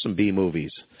 catch some B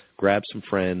movies. Grab some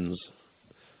friends,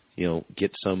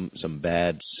 get some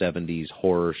bad 70s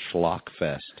horror schlock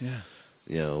fest. Yeah.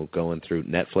 Going through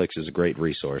Netflix is a great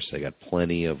resource. They got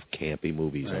plenty of campy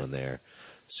movies on there.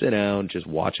 Sit down, just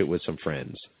watch it with some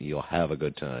friends. You'll have a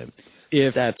good time.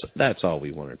 If that's all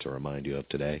we wanted to remind you of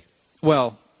today.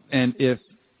 Well, and if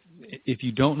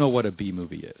you don't know what a B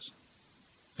movie is,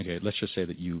 okay, let's just say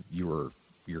that you're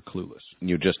clueless.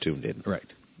 You just tuned in.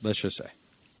 Right. Let's just say.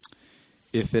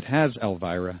 If it has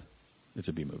Elvira, it's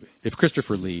a B movie. If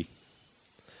Christopher Lee,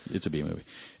 it's a B movie.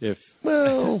 If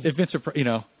Vincent,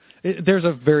 there's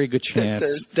a very good chance.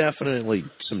 There's definitely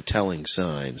some telling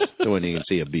signs to when you can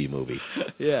see a B movie.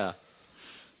 Yeah.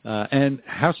 And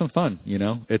have some fun,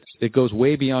 It goes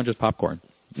way beyond just popcorn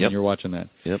when you're watching that.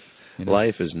 Yep.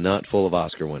 Life is not full of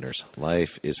Oscar winners. Life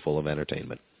is full of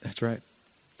entertainment. That's right.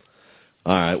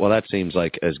 All right. Well, that seems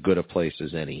like as good a place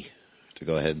as any to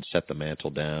go ahead and set the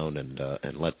mantle down and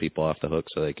let people off the hook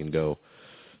so they can go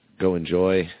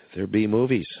enjoy their B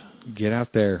movies. Get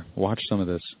out there, watch some of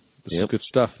this. This is good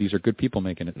stuff. These are good people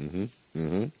making it. Mm-hmm.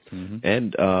 Mm-hmm. Mm-hmm.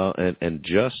 And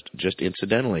just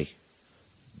incidentally,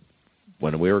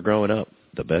 when we were growing up,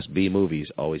 the best B movies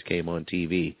always came on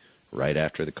TV right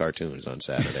after the cartoons on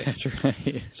Saturday. That's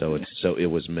right. So it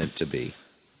was meant to be.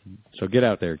 So get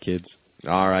out there, kids.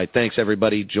 All right. Thanks,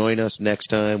 everybody. Join us next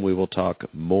time. We will talk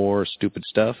more stupid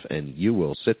stuff, and you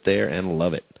will sit there and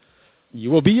love it.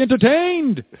 You will be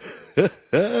entertained. Now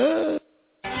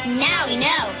we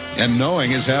know. And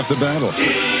knowing is half the battle.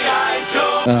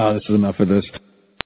 Oh, this is enough of this.